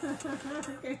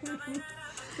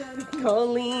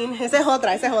 Colleen. Esa es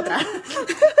otra.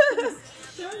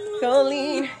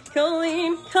 Colleen.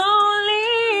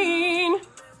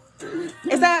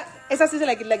 Esa sí se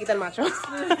le quita el macho.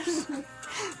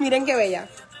 Miren qué bella.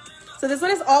 So this one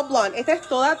is all blonde. Esta es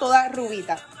toda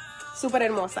rubita. Súper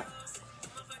hermosa.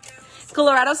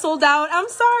 Colorado sold out. I'm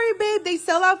sorry, babe. They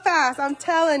sell out fast. I'm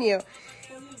telling you.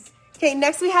 Okay,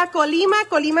 next we have Colima.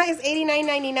 Colima is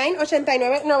 $89.99,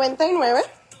 $89.99.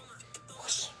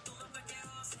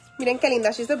 Miren qué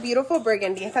linda. She's a beautiful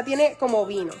burgundy. Esta tiene como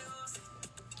vino.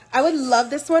 I would love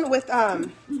this one with,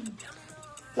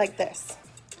 like this.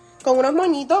 Con unos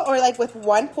moñitos or like with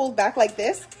one pulled back like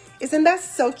this. Isn't that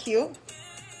so cute?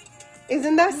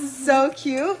 So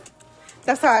cute?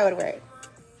 That's how I would wear it.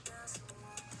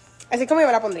 Así como yo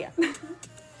me la pondría.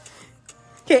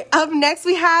 Okay, up next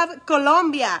we have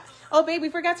Colombia. Oh, babe, we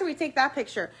forgot to retake that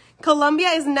picture. Colombia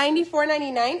is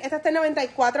 $94.99. Esta está en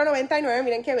 $94.99.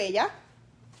 Miren qué bella.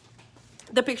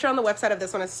 The picture on the website of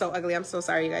this one is so ugly. I'm so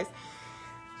sorry, you guys.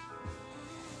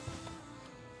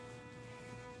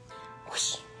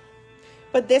 Whoosh.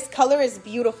 But this color is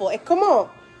beautiful. Es como...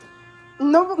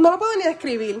 No lo puedo ni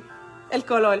describir el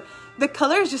color. The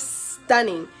color is just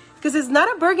stunning. Because it's not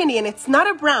a burgundy and it's not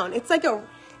a brown. It's like and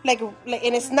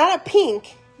it's not a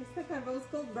pink. It's like a rose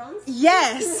gold bronze.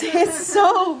 Yes, it's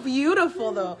so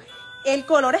beautiful though. El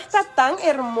color está tan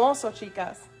hermoso,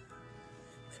 chicas.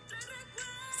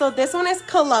 So this one is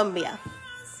Colombia.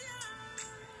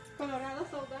 Colorado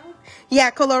sold out. Yeah,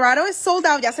 Colorado is sold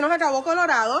out. Ya se nos acabó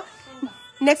Colorado.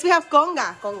 Next we have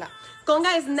Conga.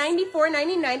 Conga is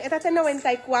 $94.99. Esta está en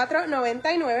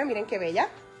 $94.99. Miren qué bella.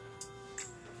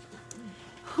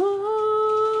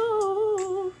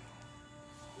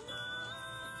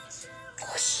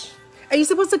 Are you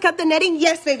supposed to cut the netting?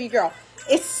 Yes, baby girl.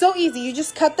 It's so easy. You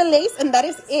just cut the lace and that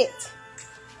is it.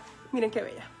 Miren qué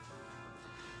bella.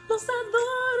 Los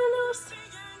adornos.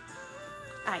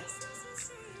 Ay.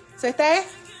 So esta es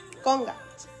Conga.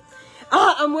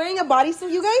 I'm wearing a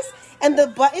bodysuit, you guys. And the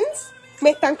buttons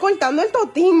me están cortando el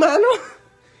totín, mano.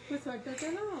 Pues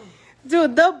suéltatelo.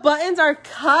 Dude, the buttons are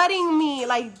cutting me.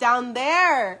 Like down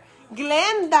there.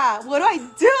 Glenda, what do I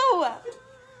do?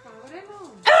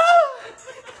 Ábrelo.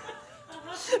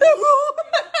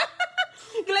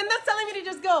 Glenda's telling me to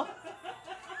just go.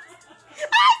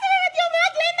 ¡Ay, se me metió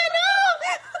más, Glenda, no!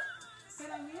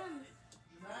 Pero mira.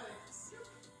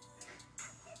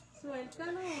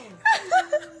 Suéltalo.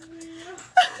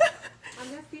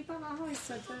 Anda así para abajo y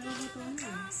suelta los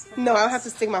botones. No, I'll have to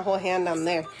stick my whole hand down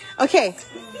there. Okay.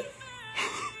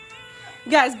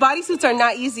 Guys, bodysuits are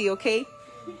not easy, okay?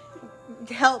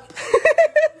 Help.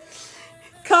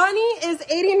 Connie is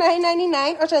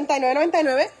 $89.99,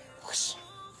 $89.99. Whoosh.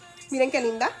 Miren qué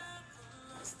linda.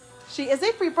 She is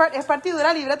a free part, es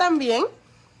partidura libre también.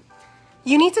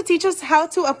 You need to teach us how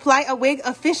to apply a wig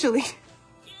officially.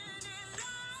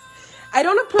 I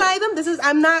don't apply them.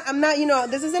 I'm not, you know,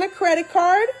 this isn't a credit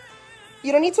card.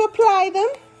 You don't need to apply them.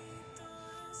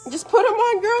 Just put them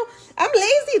on, girl. I'm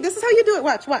lazy. This is how you do it.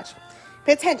 Watch.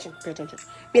 Pay attention.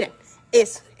 Miren,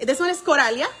 this one is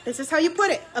Coralia. This is how you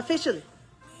put it officially.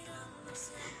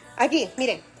 Aquí,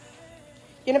 miren.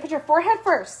 You're gonna put your forehead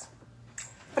first.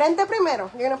 Frente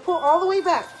primero. You're gonna pull all the way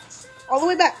back.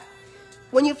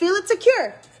 When you feel it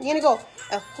secure, you're gonna go,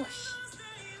 whoosh.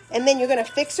 And then you're gonna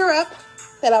fix her up.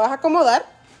 Te la vas a acomodar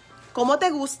como te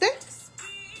guste.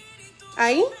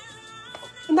 Ahí.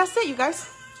 And that's it, you guys.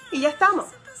 Y ya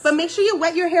estamos. But make sure you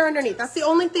wet your hair underneath. That's the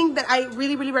only thing that I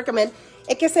really, really recommend.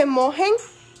 Es que se mojen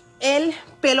el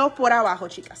pelo por abajo,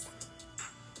 chicas.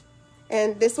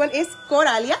 And this one is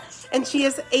Coralia. And she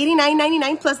is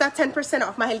 $89.99 plus that 10%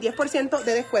 off. Más el 10%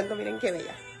 de descuento. Miren qué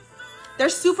bella. They're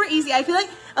super easy. I feel like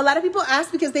a lot of people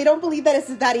ask because they don't believe that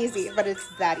it's that easy. But it's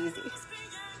that easy.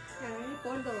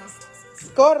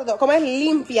 Córdoba. ¿Cómo es?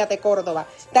 Límpiate, Córdoba.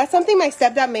 That's something my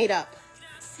stepdad made up.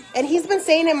 And he's been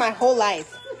saying it my whole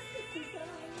life.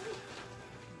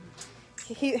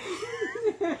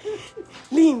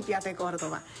 Límpiate,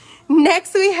 Córdoba.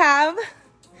 Next we have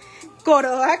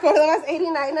Córdoba. Córdoba's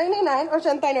 $89.99,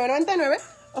 $89.99.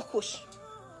 Oh, whoosh.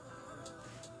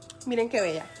 Miren qué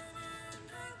bella.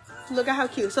 Look at how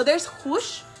cute. So there's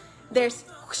whoosh, there's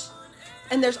whoosh,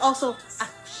 and there's also a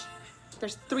whoosh.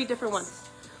 There's 3 different ones.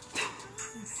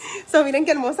 So miren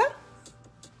qué hermosa.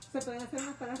 Se pueden hacer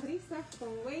unas parabrisas con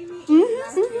wavy y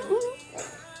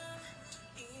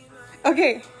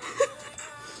Okay.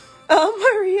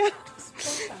 Maria.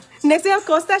 Next we have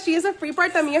Costa. She is a free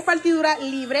part. También es partidura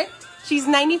libre. She's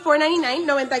 $94.99,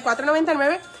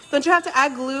 $94.99. Don't you have to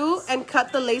add glue and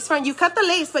cut the lace front? You cut the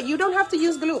lace, but you don't have to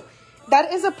use glue.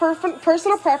 That is a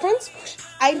personal preference.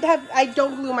 I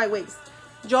don't glue my wigs.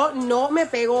 Yo no me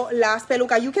pego las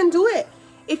pelucas. You can do it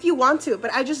if you want to,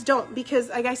 but I just don't because,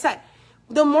 like I said,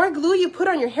 the more glue you put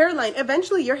on your hairline,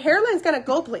 eventually your hairline's gonna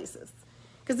go places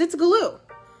because it's glue.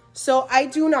 So I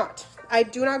do not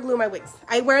glue my wigs.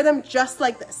 I wear them just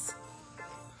like this,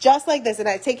 and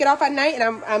I take it off at night,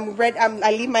 and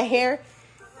I leave my hair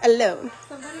alone.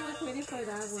 Somebody was waiting for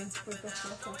that one.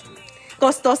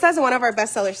 Costosa is one of our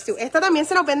best sellers too. Esta también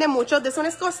se nos vende mucho. This one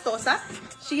is Costosa.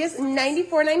 She is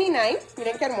 $94.99.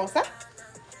 Miren qué hermosa.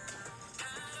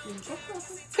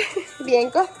 Bien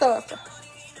costosa.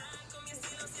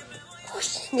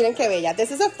 Ush, miren qué bella.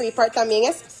 This is a free part. También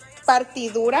es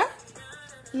partidura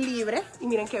libre. Y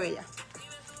miren qué bella.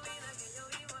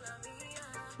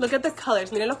 Look at the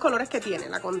colors. Miren los colores que tiene.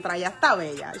 La contraya está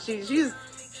bella. She cute.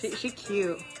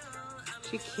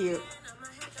 She cute.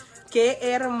 Qué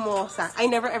hermosa. I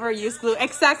never ever use glue.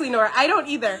 Exactly, Nora. I don't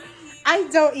either.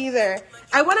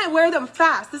 I want to wear them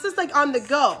fast. This is like on the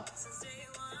go.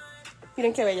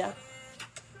 Miren qué bella.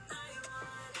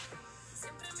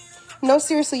 No,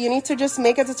 seriously, you need to just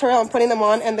make a tutorial on putting them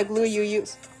on and the glue you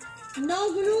use.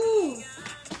 No glue.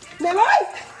 Me voy.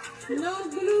 No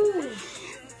glue.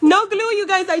 No glue, you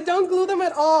guys. I don't glue them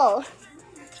at all.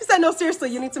 She said, no,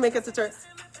 seriously, you need to make a tutorial.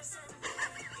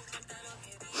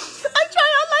 I try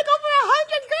on like over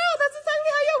 100 girls. That's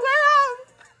exactly how you wear them.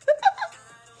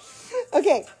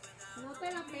 Okay. No te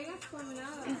la pegas con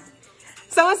nada.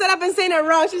 Someone said I've been saying it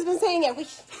wrong. She's been saying it.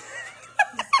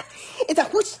 It's a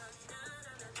whoosh.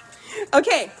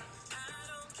 Okay.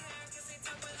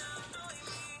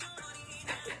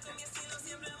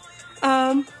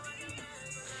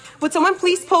 Would someone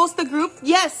please post the group?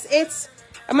 Yes,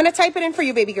 I'm going to type it in for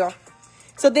you, baby girl.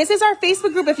 So this is our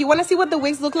Facebook group. If you want to see what the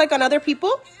wigs look like on other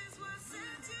people,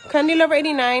 Candylover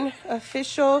 89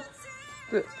 official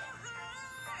group.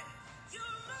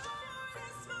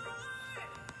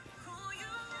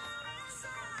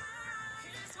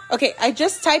 Okay, I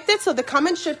just typed it, so the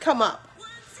comment should come up.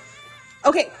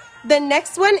 Okay, the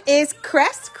next one is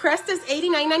Crest. Crest is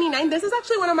 $89.99. This is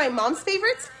actually one of my mom's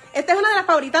favorites. Esta es una de las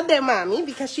favoritas de mami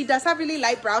because she does have really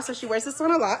light brows, so she wears this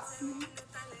one a lot.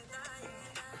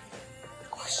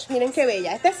 Gosh, miren qué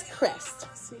bella. Esta es Crest.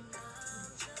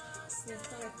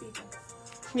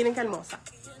 Miren qué hermosa.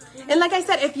 And like I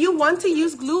said, if you want to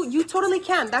use glue, you totally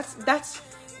can. That's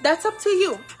up to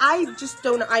you. I just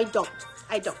don't. I don't.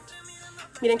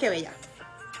 Miren qué bella.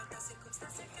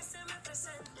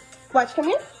 Watch, come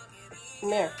here. Come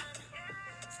here.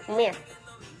 Come here.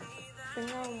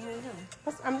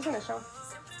 I'm just gonna show.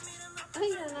 Ay,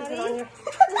 la Is it on nariz. your...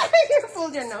 You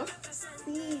pulled your nose.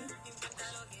 Sí.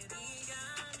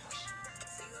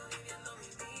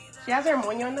 She has her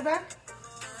moño in the back,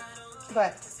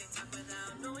 but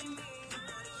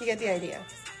you get the idea.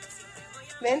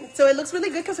 Then, so it looks really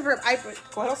good because of her eyebrows.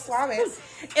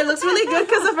 It looks really good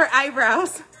because of her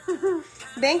eyebrows.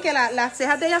 Ven que las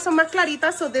cejas de ella son más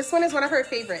claritas, so this one is one of her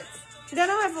favorites. Yo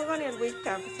no me pongo ni el wig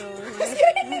cap, so...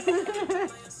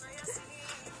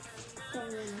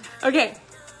 Okay,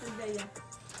 Es bella.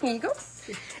 here you go.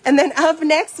 And then up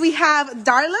next we have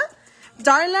Darla.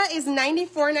 Darla is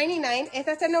 $94.99.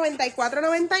 Esta está en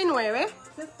 $94.99.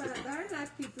 Esto es para dar la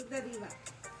actitud de diva.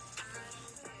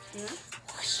 ¿Verdad?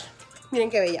 Miren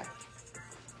qué bella.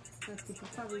 La actitud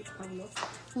fabulosa.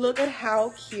 Look at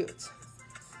how cute.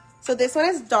 So this one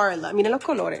is Darla. Miren los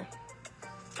colores.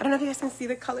 I don't know if you guys can see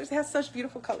the colors. It has such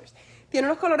beautiful colors. Tiene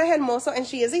unos colores hermosos, and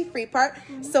she is a free part.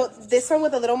 So this one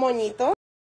with a little moñito.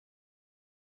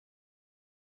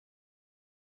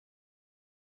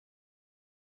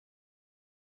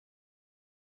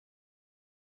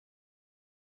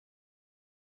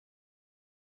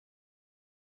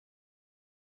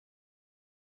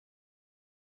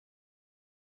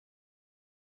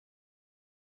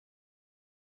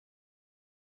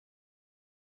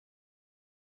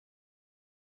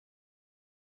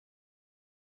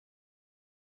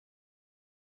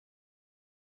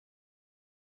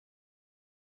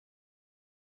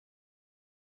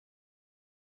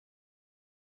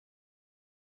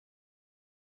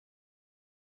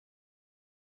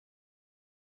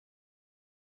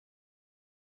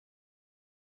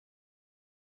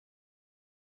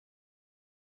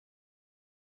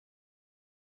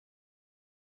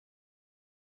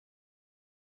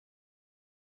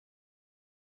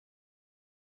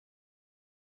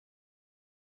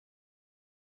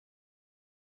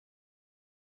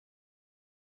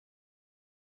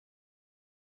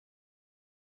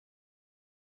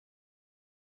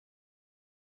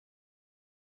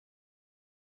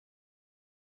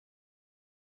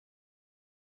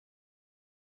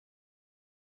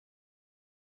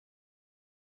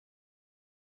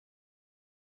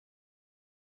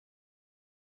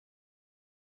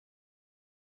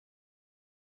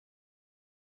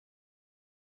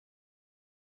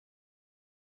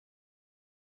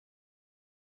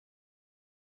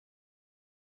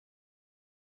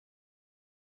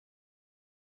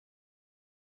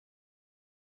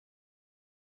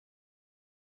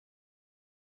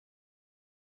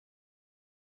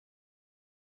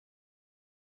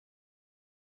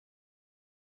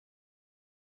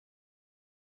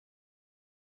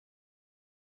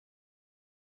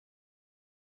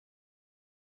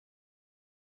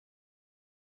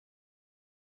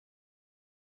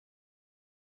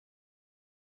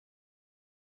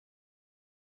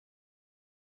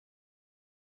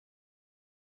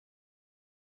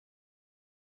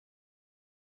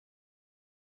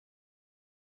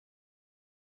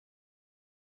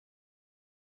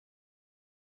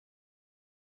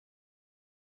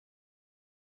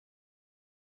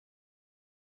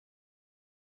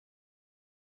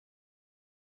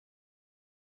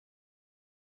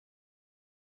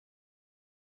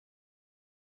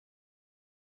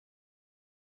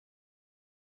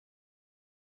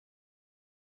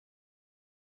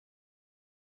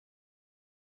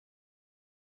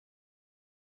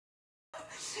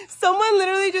 Someone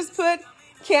literally just put,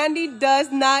 Candy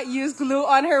does not use glue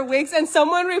on her wigs, and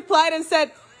someone replied and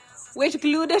said, which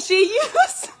glue does she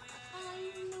use?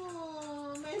 Ay,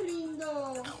 no, me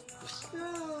rindo.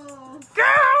 No.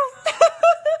 Girl!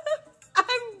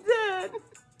 I'm dead.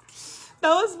 That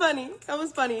was funny. funny. That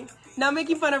was funny. Not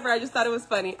making fun of her. I just thought it was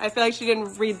funny. I feel like she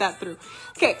didn't read that through.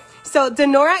 Okay, so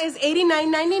Denora is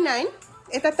 $89.99.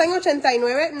 Esta está en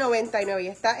 $89.99 y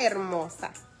está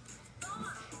hermosa.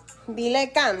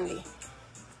 Dile Candy.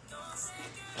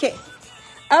 Okay.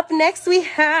 Up next we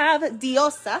have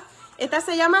Diosa. Esta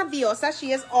se llama Diosa.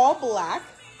 She is all black.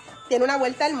 Tiene una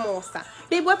vuelta hermosa.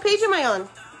 Babe, what page am I on?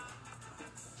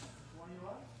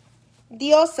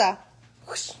 Diosa.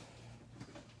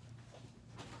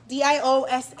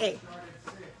 D-I-O-S-A.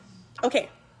 Ok.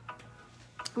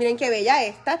 Miren qué bella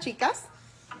esta, chicas.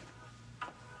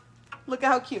 Look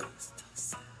at how cute.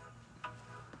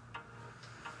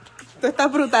 Esto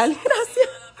está brutal. Gracias.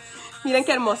 Miren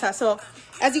qué hermosa. So,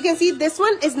 as you can see, this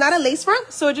one is not a lace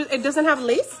front, so it doesn't have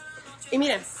lace. Y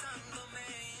miren.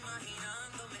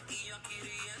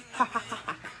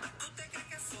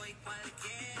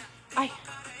 Ay.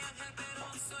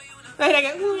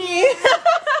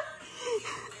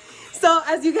 So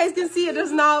as you guys can see, it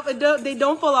does not. They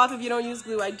don't fall off if you don't use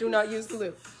glue. I do not use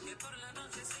glue.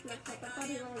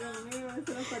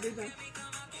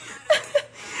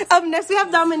 Up next we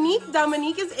have Dominique.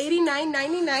 Dominique is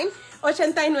 $89.99,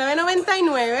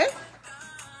 $89.99.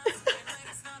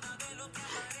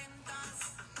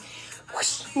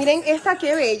 Miren esta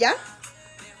qué bella.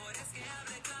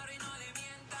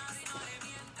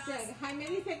 Jaime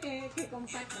dice que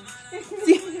compartan.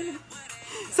 Sí.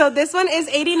 So this one is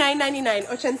 $89.99,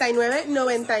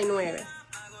 $89.99.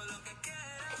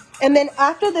 And then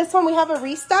after this one we have a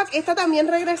restock. Esta también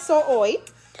regresó hoy.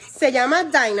 Se llama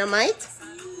Dynamite.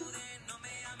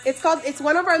 It's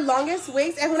one of our longest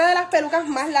wigs. Es una de las pelucas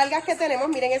más largas que tenemos.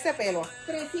 Miren ese pelo.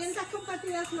 300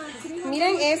 compartidas más.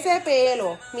 Miren ese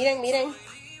pelo. Miren, miren.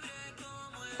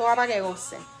 Toda para que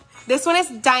goce. This one is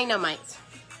Dynamite.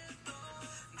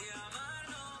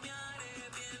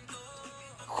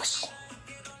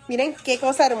 Miren qué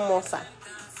cosa hermosa.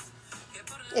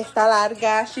 Está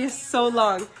larga. She is so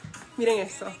long. Miren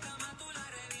eso.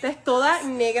 Esta es toda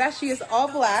negra. She is all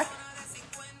black.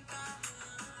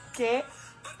 Qué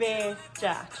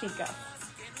bella, chicas.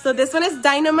 So this one is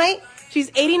Dynamite.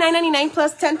 She's $89.99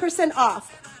 plus 10%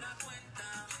 off.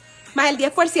 Más el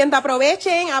 10%.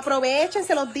 Aprovechen,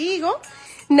 se los digo.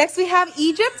 Next we have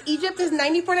Egypt. Egypt is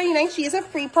 $94.99. She is a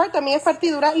free part. También es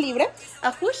partidura libre.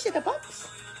 Ajuste the pops.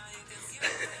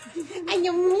 Ay,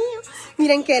 Dios mío.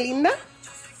 Miren qué linda.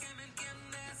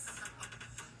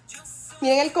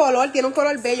 Miren el color. Tiene un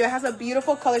color bello. It has a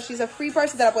beautiful color. She's a free part.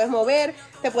 So te la puedes mover.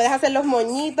 Te puedes hacer los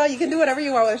moñitos. You can do whatever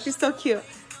you want with her. She's so cute.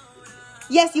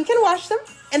 Yes, you can wash them.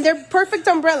 And they're perfect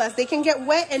umbrellas. They can get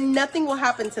wet and nothing will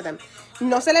happen to them.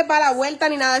 No se les va la vuelta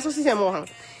ni nada de eso si se mojan.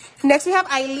 Next we have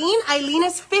Eileen. Eileen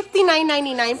is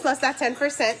 $59.99 plus that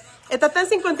 10%. Esta está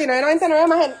en $59.99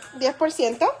 más el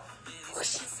 10%.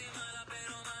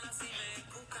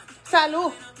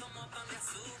 Salud.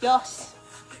 Dios.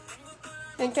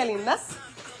 Ven qué linda.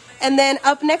 And then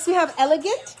up next we have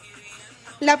Elegant.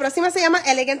 La próxima se llama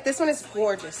Elegant. This one is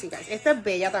gorgeous, you guys. Esta es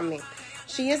bella también.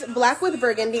 She is black with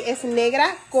burgundy. Es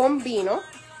negra con vino.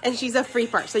 And she's a free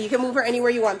part. So you can move her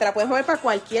anywhere you want. Te la puedes mover para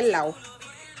cualquier lado.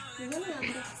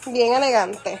 Bien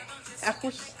elegante.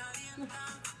 Ajuy.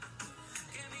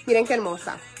 Miren qué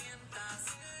hermosa.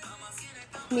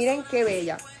 Miren qué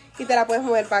bella. Y te la puedes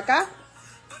mover para acá.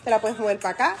 Te la puedes mover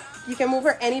para acá. You can move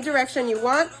her any direction you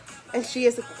want. And she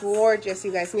is gorgeous,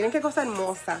 you guys. Miren qué cosa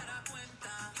hermosa.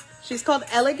 She's called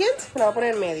Elegant. Me la voy a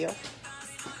poner en medio.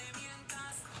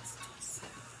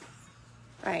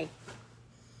 Ahí.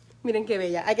 Miren qué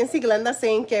bella. I can see Glenda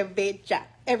saying que bella.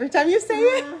 Every time you say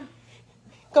it.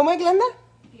 ¿Cómo es, Glenda?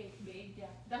 Que bella.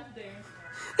 That's there.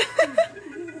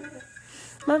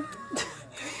 Mom.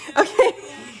 Okay.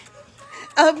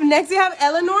 Up next we have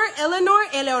Eleanor.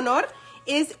 Eleanor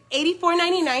is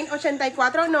 $84.99,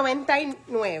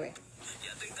 $84.99.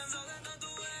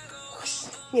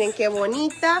 Miren qué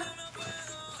bonita.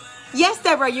 Yes,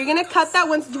 Deborah, you're going to cut that.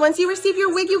 Once you receive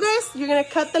your wig, you guys, you're going to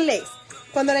cut the lace.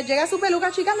 Cuando les llega su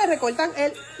peluca, chicas, le recortan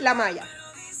la malla.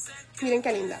 Miren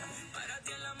qué linda.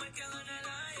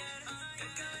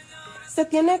 Se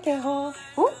tiene que...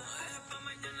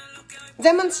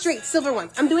 Demonstrate, silver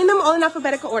ones. I'm doing them all in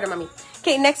alphabetical order, mami.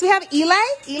 Okay, next we have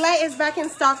Eli. Eli is back in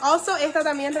stock also. Esta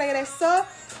también regresó.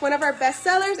 One of our best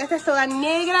sellers. Esta es toda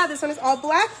negra. This one is all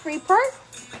black. Free part.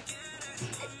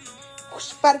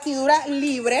 Partidura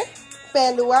libre.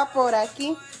 Pelúa por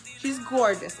aquí. She's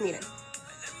gorgeous, miren.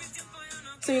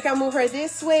 So you can move her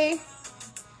this way.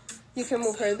 You can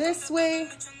move her this way.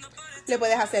 Le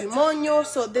puedes hacer moño.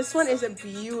 So this one is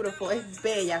beautiful. Es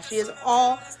bella. She is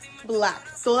all black.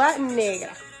 Toda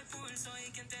negra.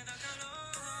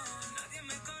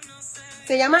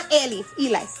 Se llama Eli.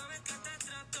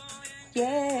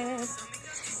 Yeah.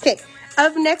 Okay,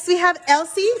 up next we have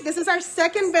Elsie. This is our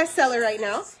second bestseller right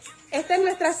now. Esta es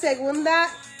nuestra segunda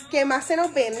que más se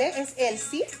nos vende, es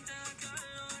Elsie.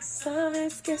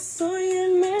 Sabes que soy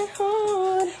el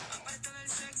mejor.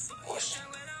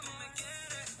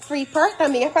 Free part,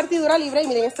 también es partidura libre y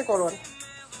miren este color.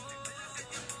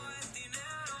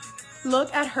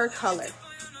 Look at her color.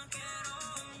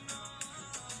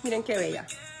 Miren qué bella.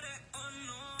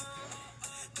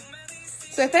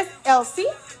 So esta es Elsie.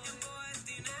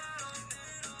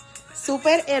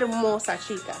 Súper hermosa,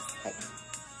 chicas. Ay.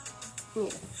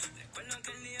 Miren.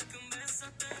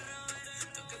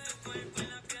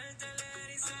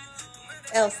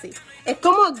 Elsie. Es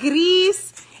como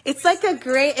gris. It's like a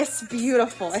gray. It's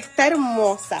beautiful. Está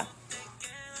hermosa.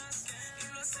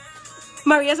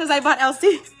 Maria says I bought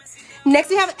Elsie. Next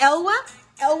we have Elwa.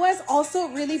 Elwa is also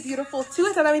really beautiful too.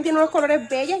 Esta también tiene unos colores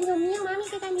bellos. Dios mío, mami,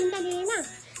 qué tan linda nena.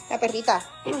 La perrita.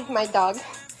 My dog.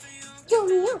 Dios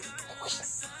mío.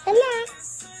 Hola.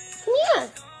 Come here.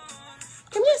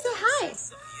 Come here, say hi.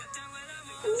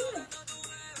 Come here.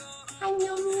 Ay,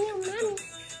 Dios mío, mami.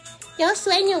 Yo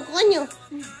sueño, coño.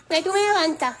 Pero tú me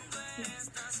levantas.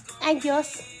 Ay, Dios.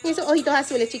 Y esos ojitos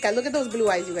azules, chicas. Look at those blue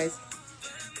eyes, you guys.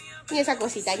 Y esa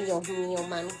cosita. Dios mío,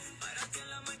 mami.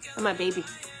 Oh, my baby.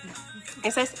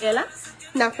 Esa es Ella.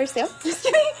 Not for sale. Just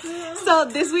kidding. So,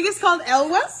 this week is called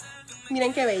Elwa.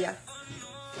 Miren qué bella.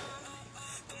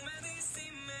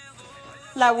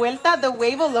 La vuelta, the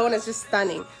wave alone is just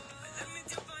stunning.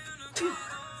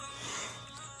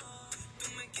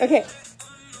 Okay.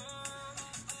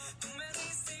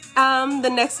 The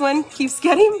next one keeps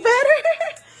getting better.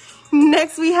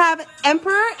 Next we have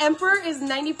Emperor. Emperor is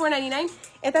 $94.99.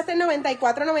 Esta está en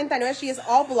 $94.99. She is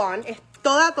all blonde. Es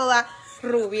toda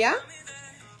rubia.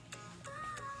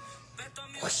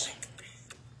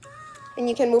 And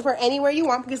you can move her anywhere you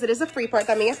want because it is a free part.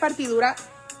 También es partidura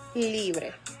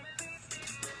libre.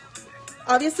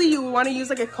 Obviously, you want to use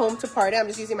like a comb to part it. I'm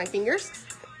just using my fingers.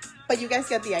 But you guys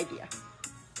get the idea.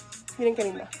 Miren qué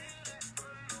linda.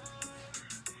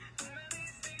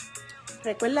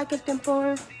 Recuerda que el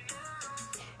tiempo...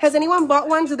 Has anyone bought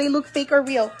one? Do they look fake or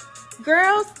real?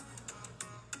 Girls?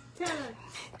 Tell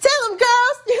them,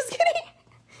 girls! Just kidding.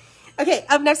 Okay,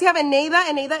 up next we have Eneida.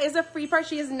 Eneida is a free part.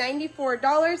 She is $94.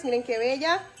 Miren qué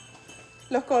bella.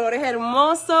 Los colores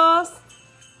hermosos.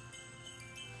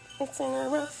 It's in a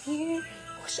rough here.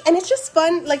 And it's just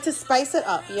fun, like, to spice it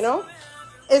up, you know?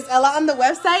 Is Ella on the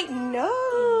website?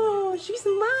 No, she's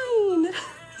mine.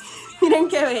 Miren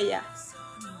qué bella.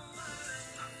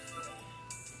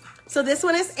 So this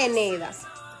one is Eneida.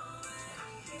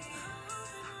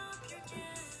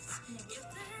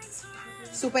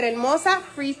 Súper hermosa,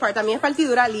 free part. También es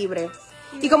partidura libre.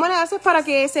 ¿Y cómo le haces para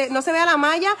que no se vea la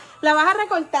malla? La vas a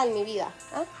recortar, mi vida.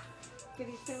 ¿Ah?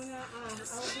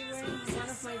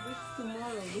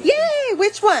 Yay!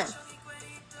 Which one?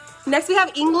 Next we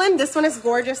have England. This one is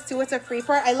gorgeous too. It's a free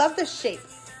part. I love the shape.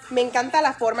 Me encanta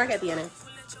la forma que tiene.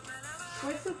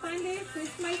 Where to find it?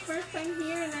 It's my first time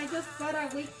here and I just bought a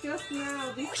wig just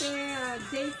now. This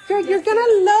Jake. Girl, you're gonna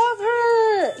love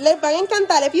her. Les va a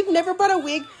encantar. If you've never bought a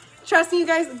wig, trust me, you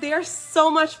guys, they are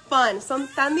so much fun. Son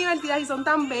tan divertidas y son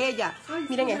tan bellas.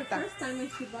 Miren esta. First time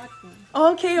she bought one.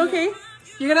 Okay, okay.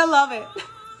 You're gonna love it.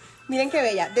 Miren qué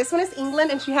bella. This one is England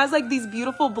and she has like these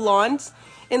beautiful blondes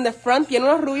in the front. Tiene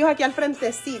unos rubios aquí al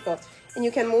frentecito. And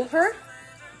you can move her.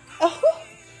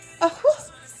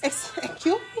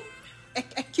 Excuse me.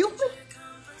 Excuse me.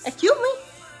 Excuse me.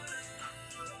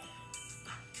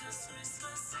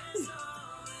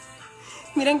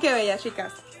 Miren qué bella,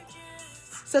 chicas.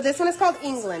 So this one is called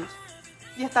England.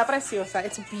 Y está preciosa.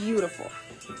 It's beautiful.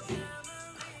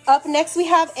 Up next we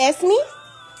have Esme.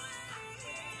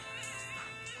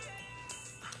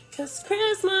 Cause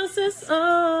Christmas is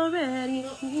already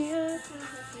here.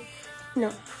 No.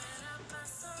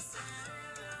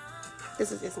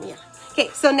 This is Esme, yeah. Okay,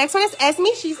 so next one is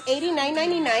Esme. She's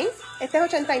 $89.99. Este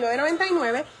es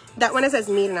 $89.99. That one is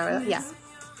Esmirna, ¿verdad? Yeah.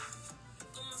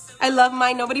 I love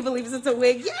mine. Nobody believes it's a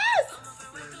wig. Yes!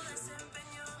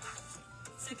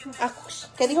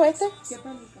 ¿Qué dijo este?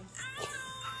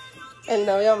 El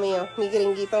novio mío, mi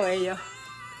gringuito bello.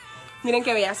 Miren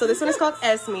qué bella. So this one is called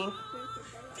Esme.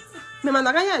 ¿Me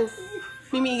mandó a callar?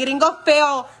 Mi gringo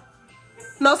feo.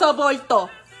 No soporto.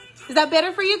 Is that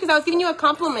better for you? Because I was giving you a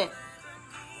compliment.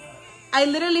 I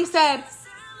literally said,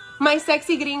 my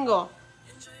sexy gringo.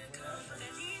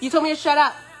 You told me to shut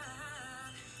up.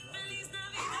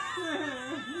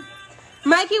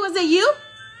 Mikey, was it you?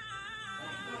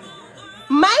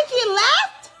 Mikey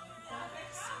left?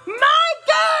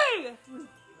 Mikey!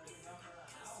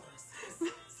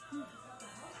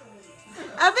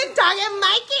 I've been dog and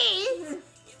Mikey.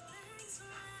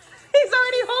 He's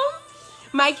already home.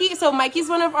 Mikey, so Mikey's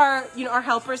one of our, our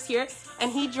helpers here,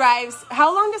 and he drives.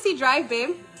 How long does he drive,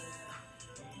 babe?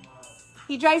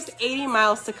 He drives 80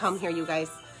 miles to come here, you guys.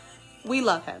 We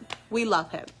love him. We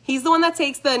love him. He's the one that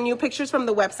takes the new pictures from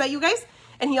the website, you guys,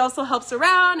 and he also helps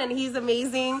around, and he's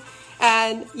amazing.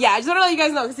 And yeah, I just want to let you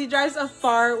guys know because he drives a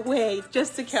far way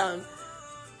just to come.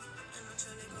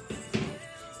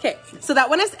 Okay, so that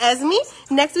one is Esme.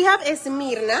 Next we have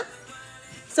Esmirna.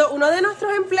 So uno de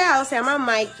nuestros empleados se llama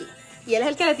Mikey. Y él es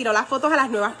el que le tiró las fotos a las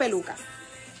nuevas pelucas.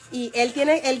 Y él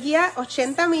guía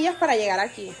 80 millas para llegar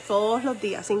aquí. Todos los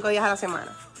días, 5 días a la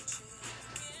semana.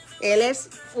 Él es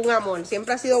un amor.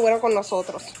 Siempre ha sido bueno con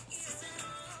nosotros.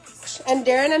 And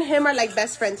Darren and him are like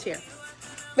best friends here.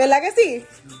 ¿Verdad que sí?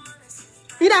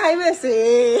 Mira, Jaime,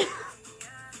 sí.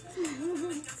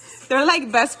 They're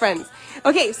like best friends.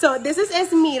 Okay, so this is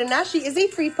Esmirna. She is a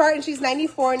free part and she's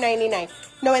 $94.99.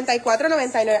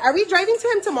 $94.99. Are we driving to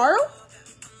him tomorrow?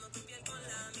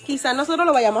 Quizá nosotros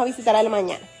lo vayamos a visitar a la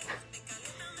mañana.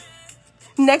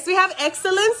 Next we have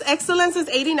Excellence. Excellence is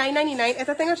 $89.99.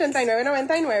 Esta está en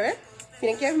 $89.99.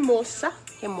 Miren qué hermosa.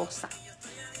 Qué hermosa.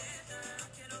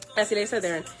 Así le dice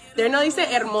Darren. Darren no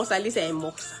dice hermosa, él dice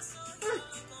hermosa.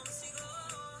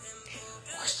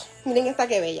 Miren esta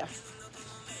que bella.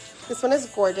 This one is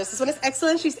gorgeous. This one is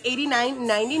Excellent. She's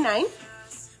 $89.99.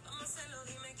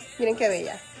 Miren qué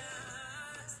bella.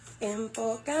 En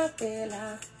poca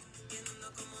tela.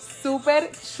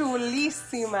 Súper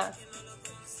chulísima.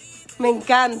 Me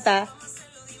encanta.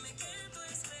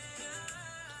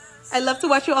 I love to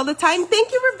watch you all the time.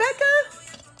 Thank you, Rebecca.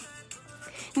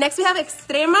 Next we have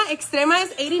Extrema. Extrema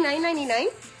is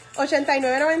 $89.99.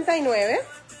 $89.99.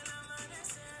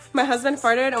 My husband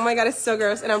farted. Oh my god, it's so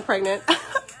gross. And I'm pregnant.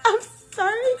 I'm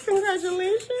sorry.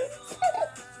 Congratulations.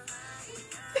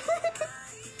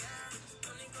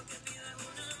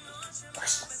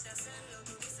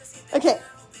 Okay.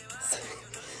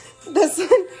 This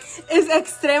one is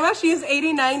Extrema. She is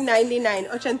 $89.99.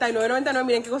 $89.99.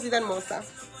 Miren qué cosita hermosa.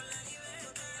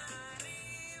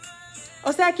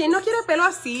 O sea, ¿quién no quiere pelo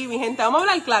así, mi gente? Vamos a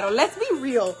hablar claro. Let's be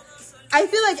real. I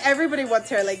feel like everybody wants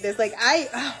hair like this. Like,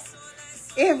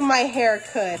 if my hair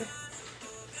could.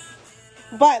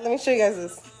 But, let me show you guys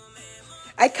this.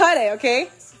 I cut it,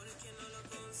 okay?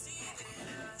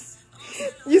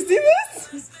 You see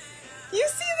this? You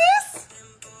see this?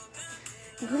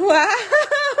 Wow,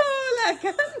 la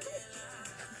cara.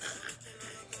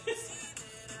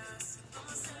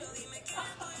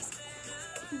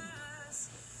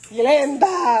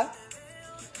 Glenda.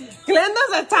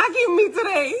 Glenda's attacking me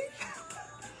today.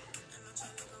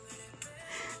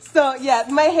 So yeah,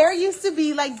 my hair used to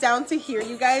be like down to here,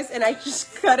 you guys, and I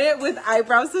just cut it with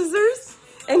eyebrow scissors,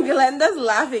 and Glenda's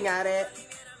laughing at it.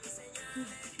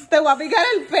 Te voy a picar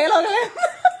el pelo, Glenda.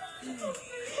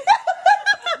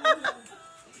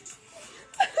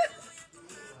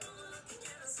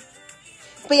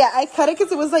 But yeah, I cut it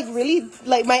because it was like really,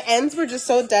 like my ends were just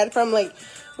so dead from like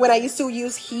when I used to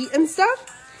use heat and stuff.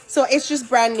 So it's just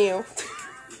brand new.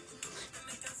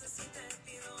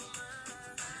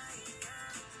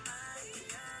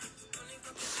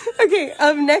 Okay,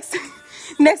 next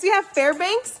we have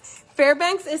Fairbanks.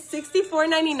 Fairbanks is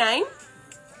 $64.99.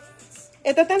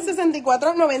 Esta está en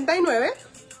 $64.99.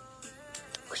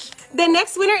 The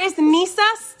next winner is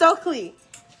Nisa Stokely.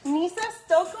 Nisa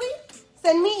Stokely,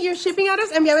 send me your shipping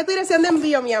address. Envíame tu dirección de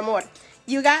envío, mi amor.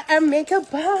 You got a makeup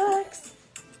box.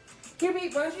 Here,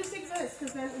 babe, why don't you stick this?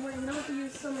 Because then we don't have to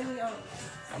use so many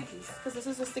stickies. Because this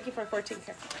is a sticky for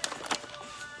 14K.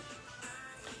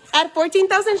 At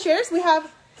 14,000 shares, we have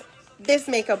this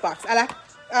makeup box. A las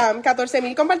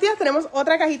 14,000 compartidas tenemos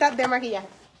otra cajita de maquillaje.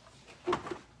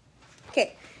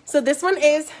 Okay, so this one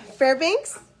is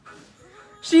Fairbanks.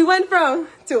 She went from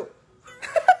 2.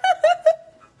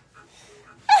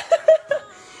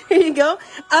 Here you go.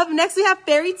 Up next we have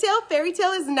Fairy Tale. Fairy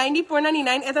Tale is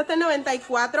 $94.99. Esta está en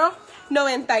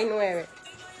 $94.99.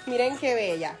 Miren qué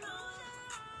bella.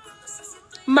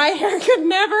 My hair could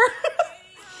never.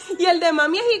 Y el de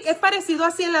mami es parecido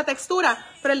así en la textura,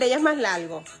 pero el de ella es más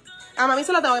largo. A mami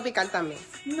se lo tengo que picar también.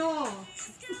 No.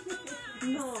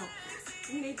 No.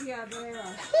 Ni te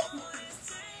atrevas.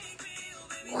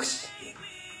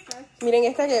 Miren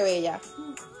esta que bella.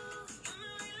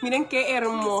 Miren qué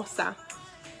hermosa.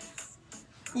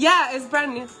 Yeah, it's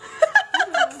brand new.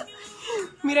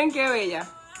 Miren qué bella.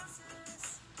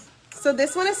 So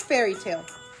this one is Fairy Tale.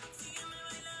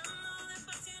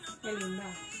 Qué linda.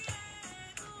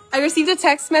 I received a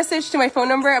text message to my phone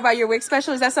number about your wig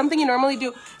special. Is that something you normally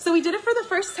do? So we did it for the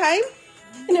first time,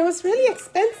 and it was really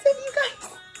expensive, you guys.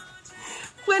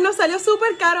 Pues nos salió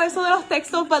súper caro eso de los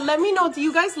textos, but let me know, do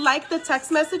you guys like the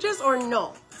text messages or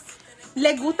no?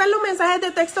 ¿Les gustan los mensajes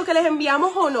de texto que les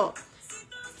enviamos o no?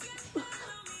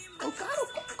 Tan caro,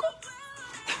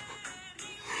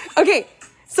 Okay,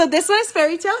 so this one is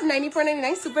Fairy Tale,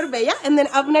 $94.99, super bella. And then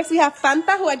up next we have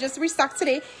Fanta, who I just restocked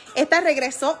today. Esta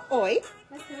regresó hoy.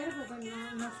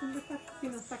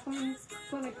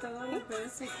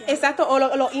 Exacto, o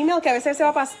los emails que a veces se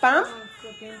va para spam.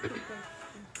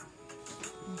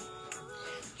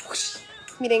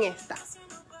 Miren esta.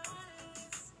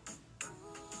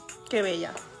 Qué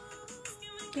bella.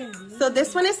 So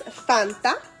this one is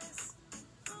Fanta.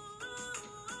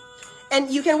 And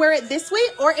you can wear it this way,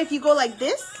 or if you go like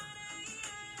this,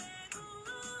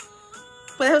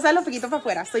 puedes usar los piquitos para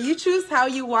afuera. So you choose how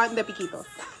you want the piquitos.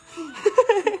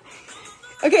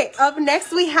 Okay, up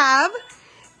next we have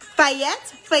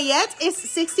Fayette. Fayette is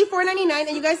 $64.99.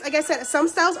 And you guys, like I said, some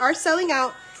styles are selling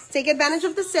out. Take advantage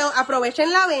of the sale.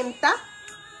 Aprovechen la venta.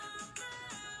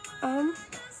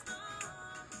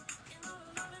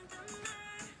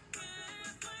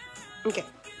 Okay.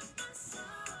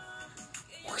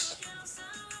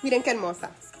 Miren qué hermosa.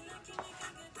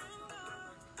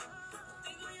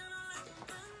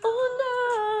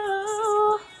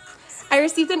 Oh no. I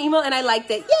received an email and I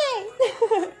liked it. Yay!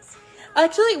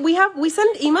 Actually, we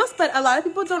send emails, but a lot of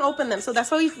people don't open them. So that's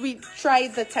why we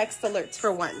tried the text alerts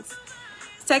for once.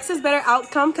 Text is better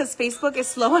outcome because Facebook is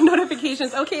slow on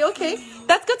notifications. Okay.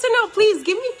 That's good to know. Please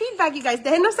give me feedback, you guys.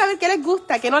 Déjenos saber qué les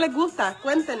gusta, qué no les gusta.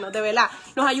 Cuéntenos, de verdad.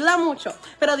 Nos ayuda mucho.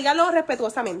 Pero díganlo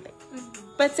respetuosamente.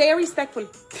 But say it respectfully.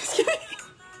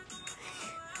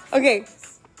 Okay,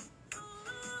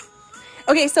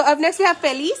 so up next we have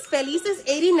Feliz. Feliz is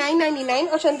 $89.99,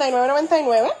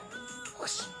 $89.99.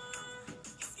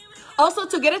 Also,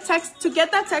 to get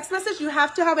that text message, you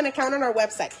have to have an account on our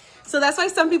website. So that's why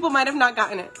some people might have not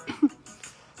gotten it.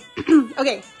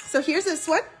 Okay, so here's this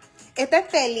one. Esta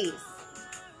es Feliz.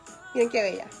 Miren qué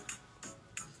bella.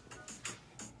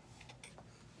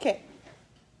 Okay.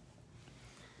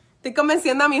 Estoy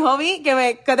convenciendo a mi hobby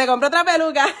que te compre otra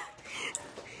peluca.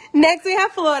 Next we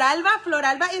have Floralba.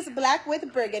 Floralba is black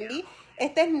with burgundy.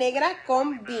 Esta es negra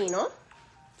con vino.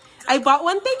 I bought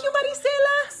one. Thank you,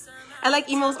 Maricela. I like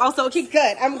emails also. Okay,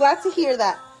 good. I'm glad to hear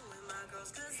that.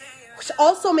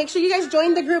 Also, make sure you guys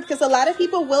join the group because a lot of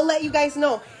people will let you guys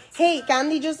know, hey,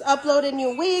 Candy just uploaded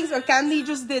new wigs or Candy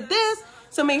just did this.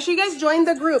 So make sure you guys join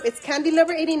the group. It's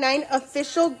Candylover 89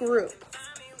 official group.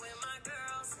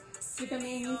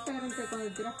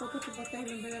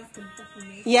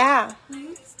 Yeah.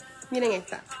 Miren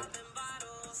esta.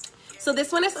 So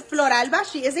this one is Floralba.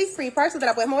 She is a free part, so te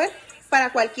la puedes mover para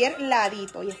cualquier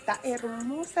ladito. Y está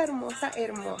hermosa, hermosa,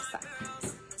 hermosa.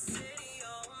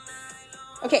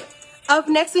 Okay. Up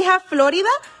next we have Florida.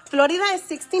 Florida is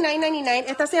 $69.99.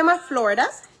 Esta se llama Florida.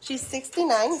 She's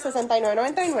 $69,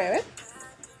 $69.99.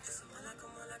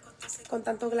 Con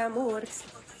tanto glamour.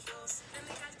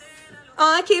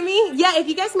 Kimmy, yeah, if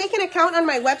you guys make an account on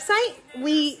my website,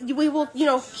 we will,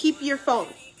 keep your phone.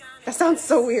 That sounds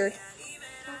so weird.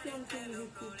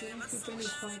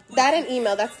 That and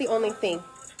email, that's the only thing.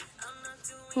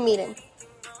 Miren.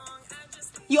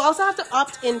 You also have to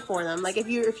opt in for them. Like if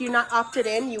you're not opted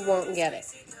in, you won't get it.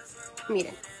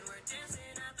 Miren.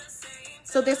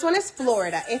 So this one is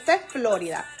Florida. Esta es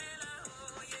Florida.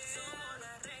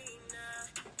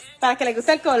 Para que le guste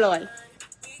el color.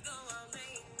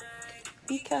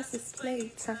 Because it's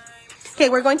playtime. Okay,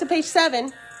 we're going to page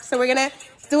 7. So we're going to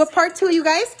do a part 2, you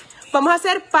guys. Vamos a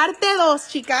hacer parte 2,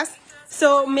 chicas.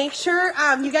 So make sure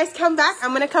you guys come back.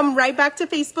 I'm going to come right back to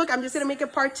Facebook. I'm just going to make a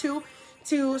part 2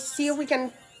 to see if we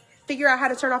can figure out how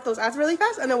to turn off those ads really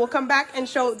fast. And then we'll come back and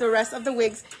show the rest of the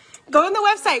wigs. Go on the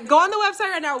website. Go on the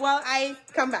website right now while I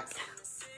come back.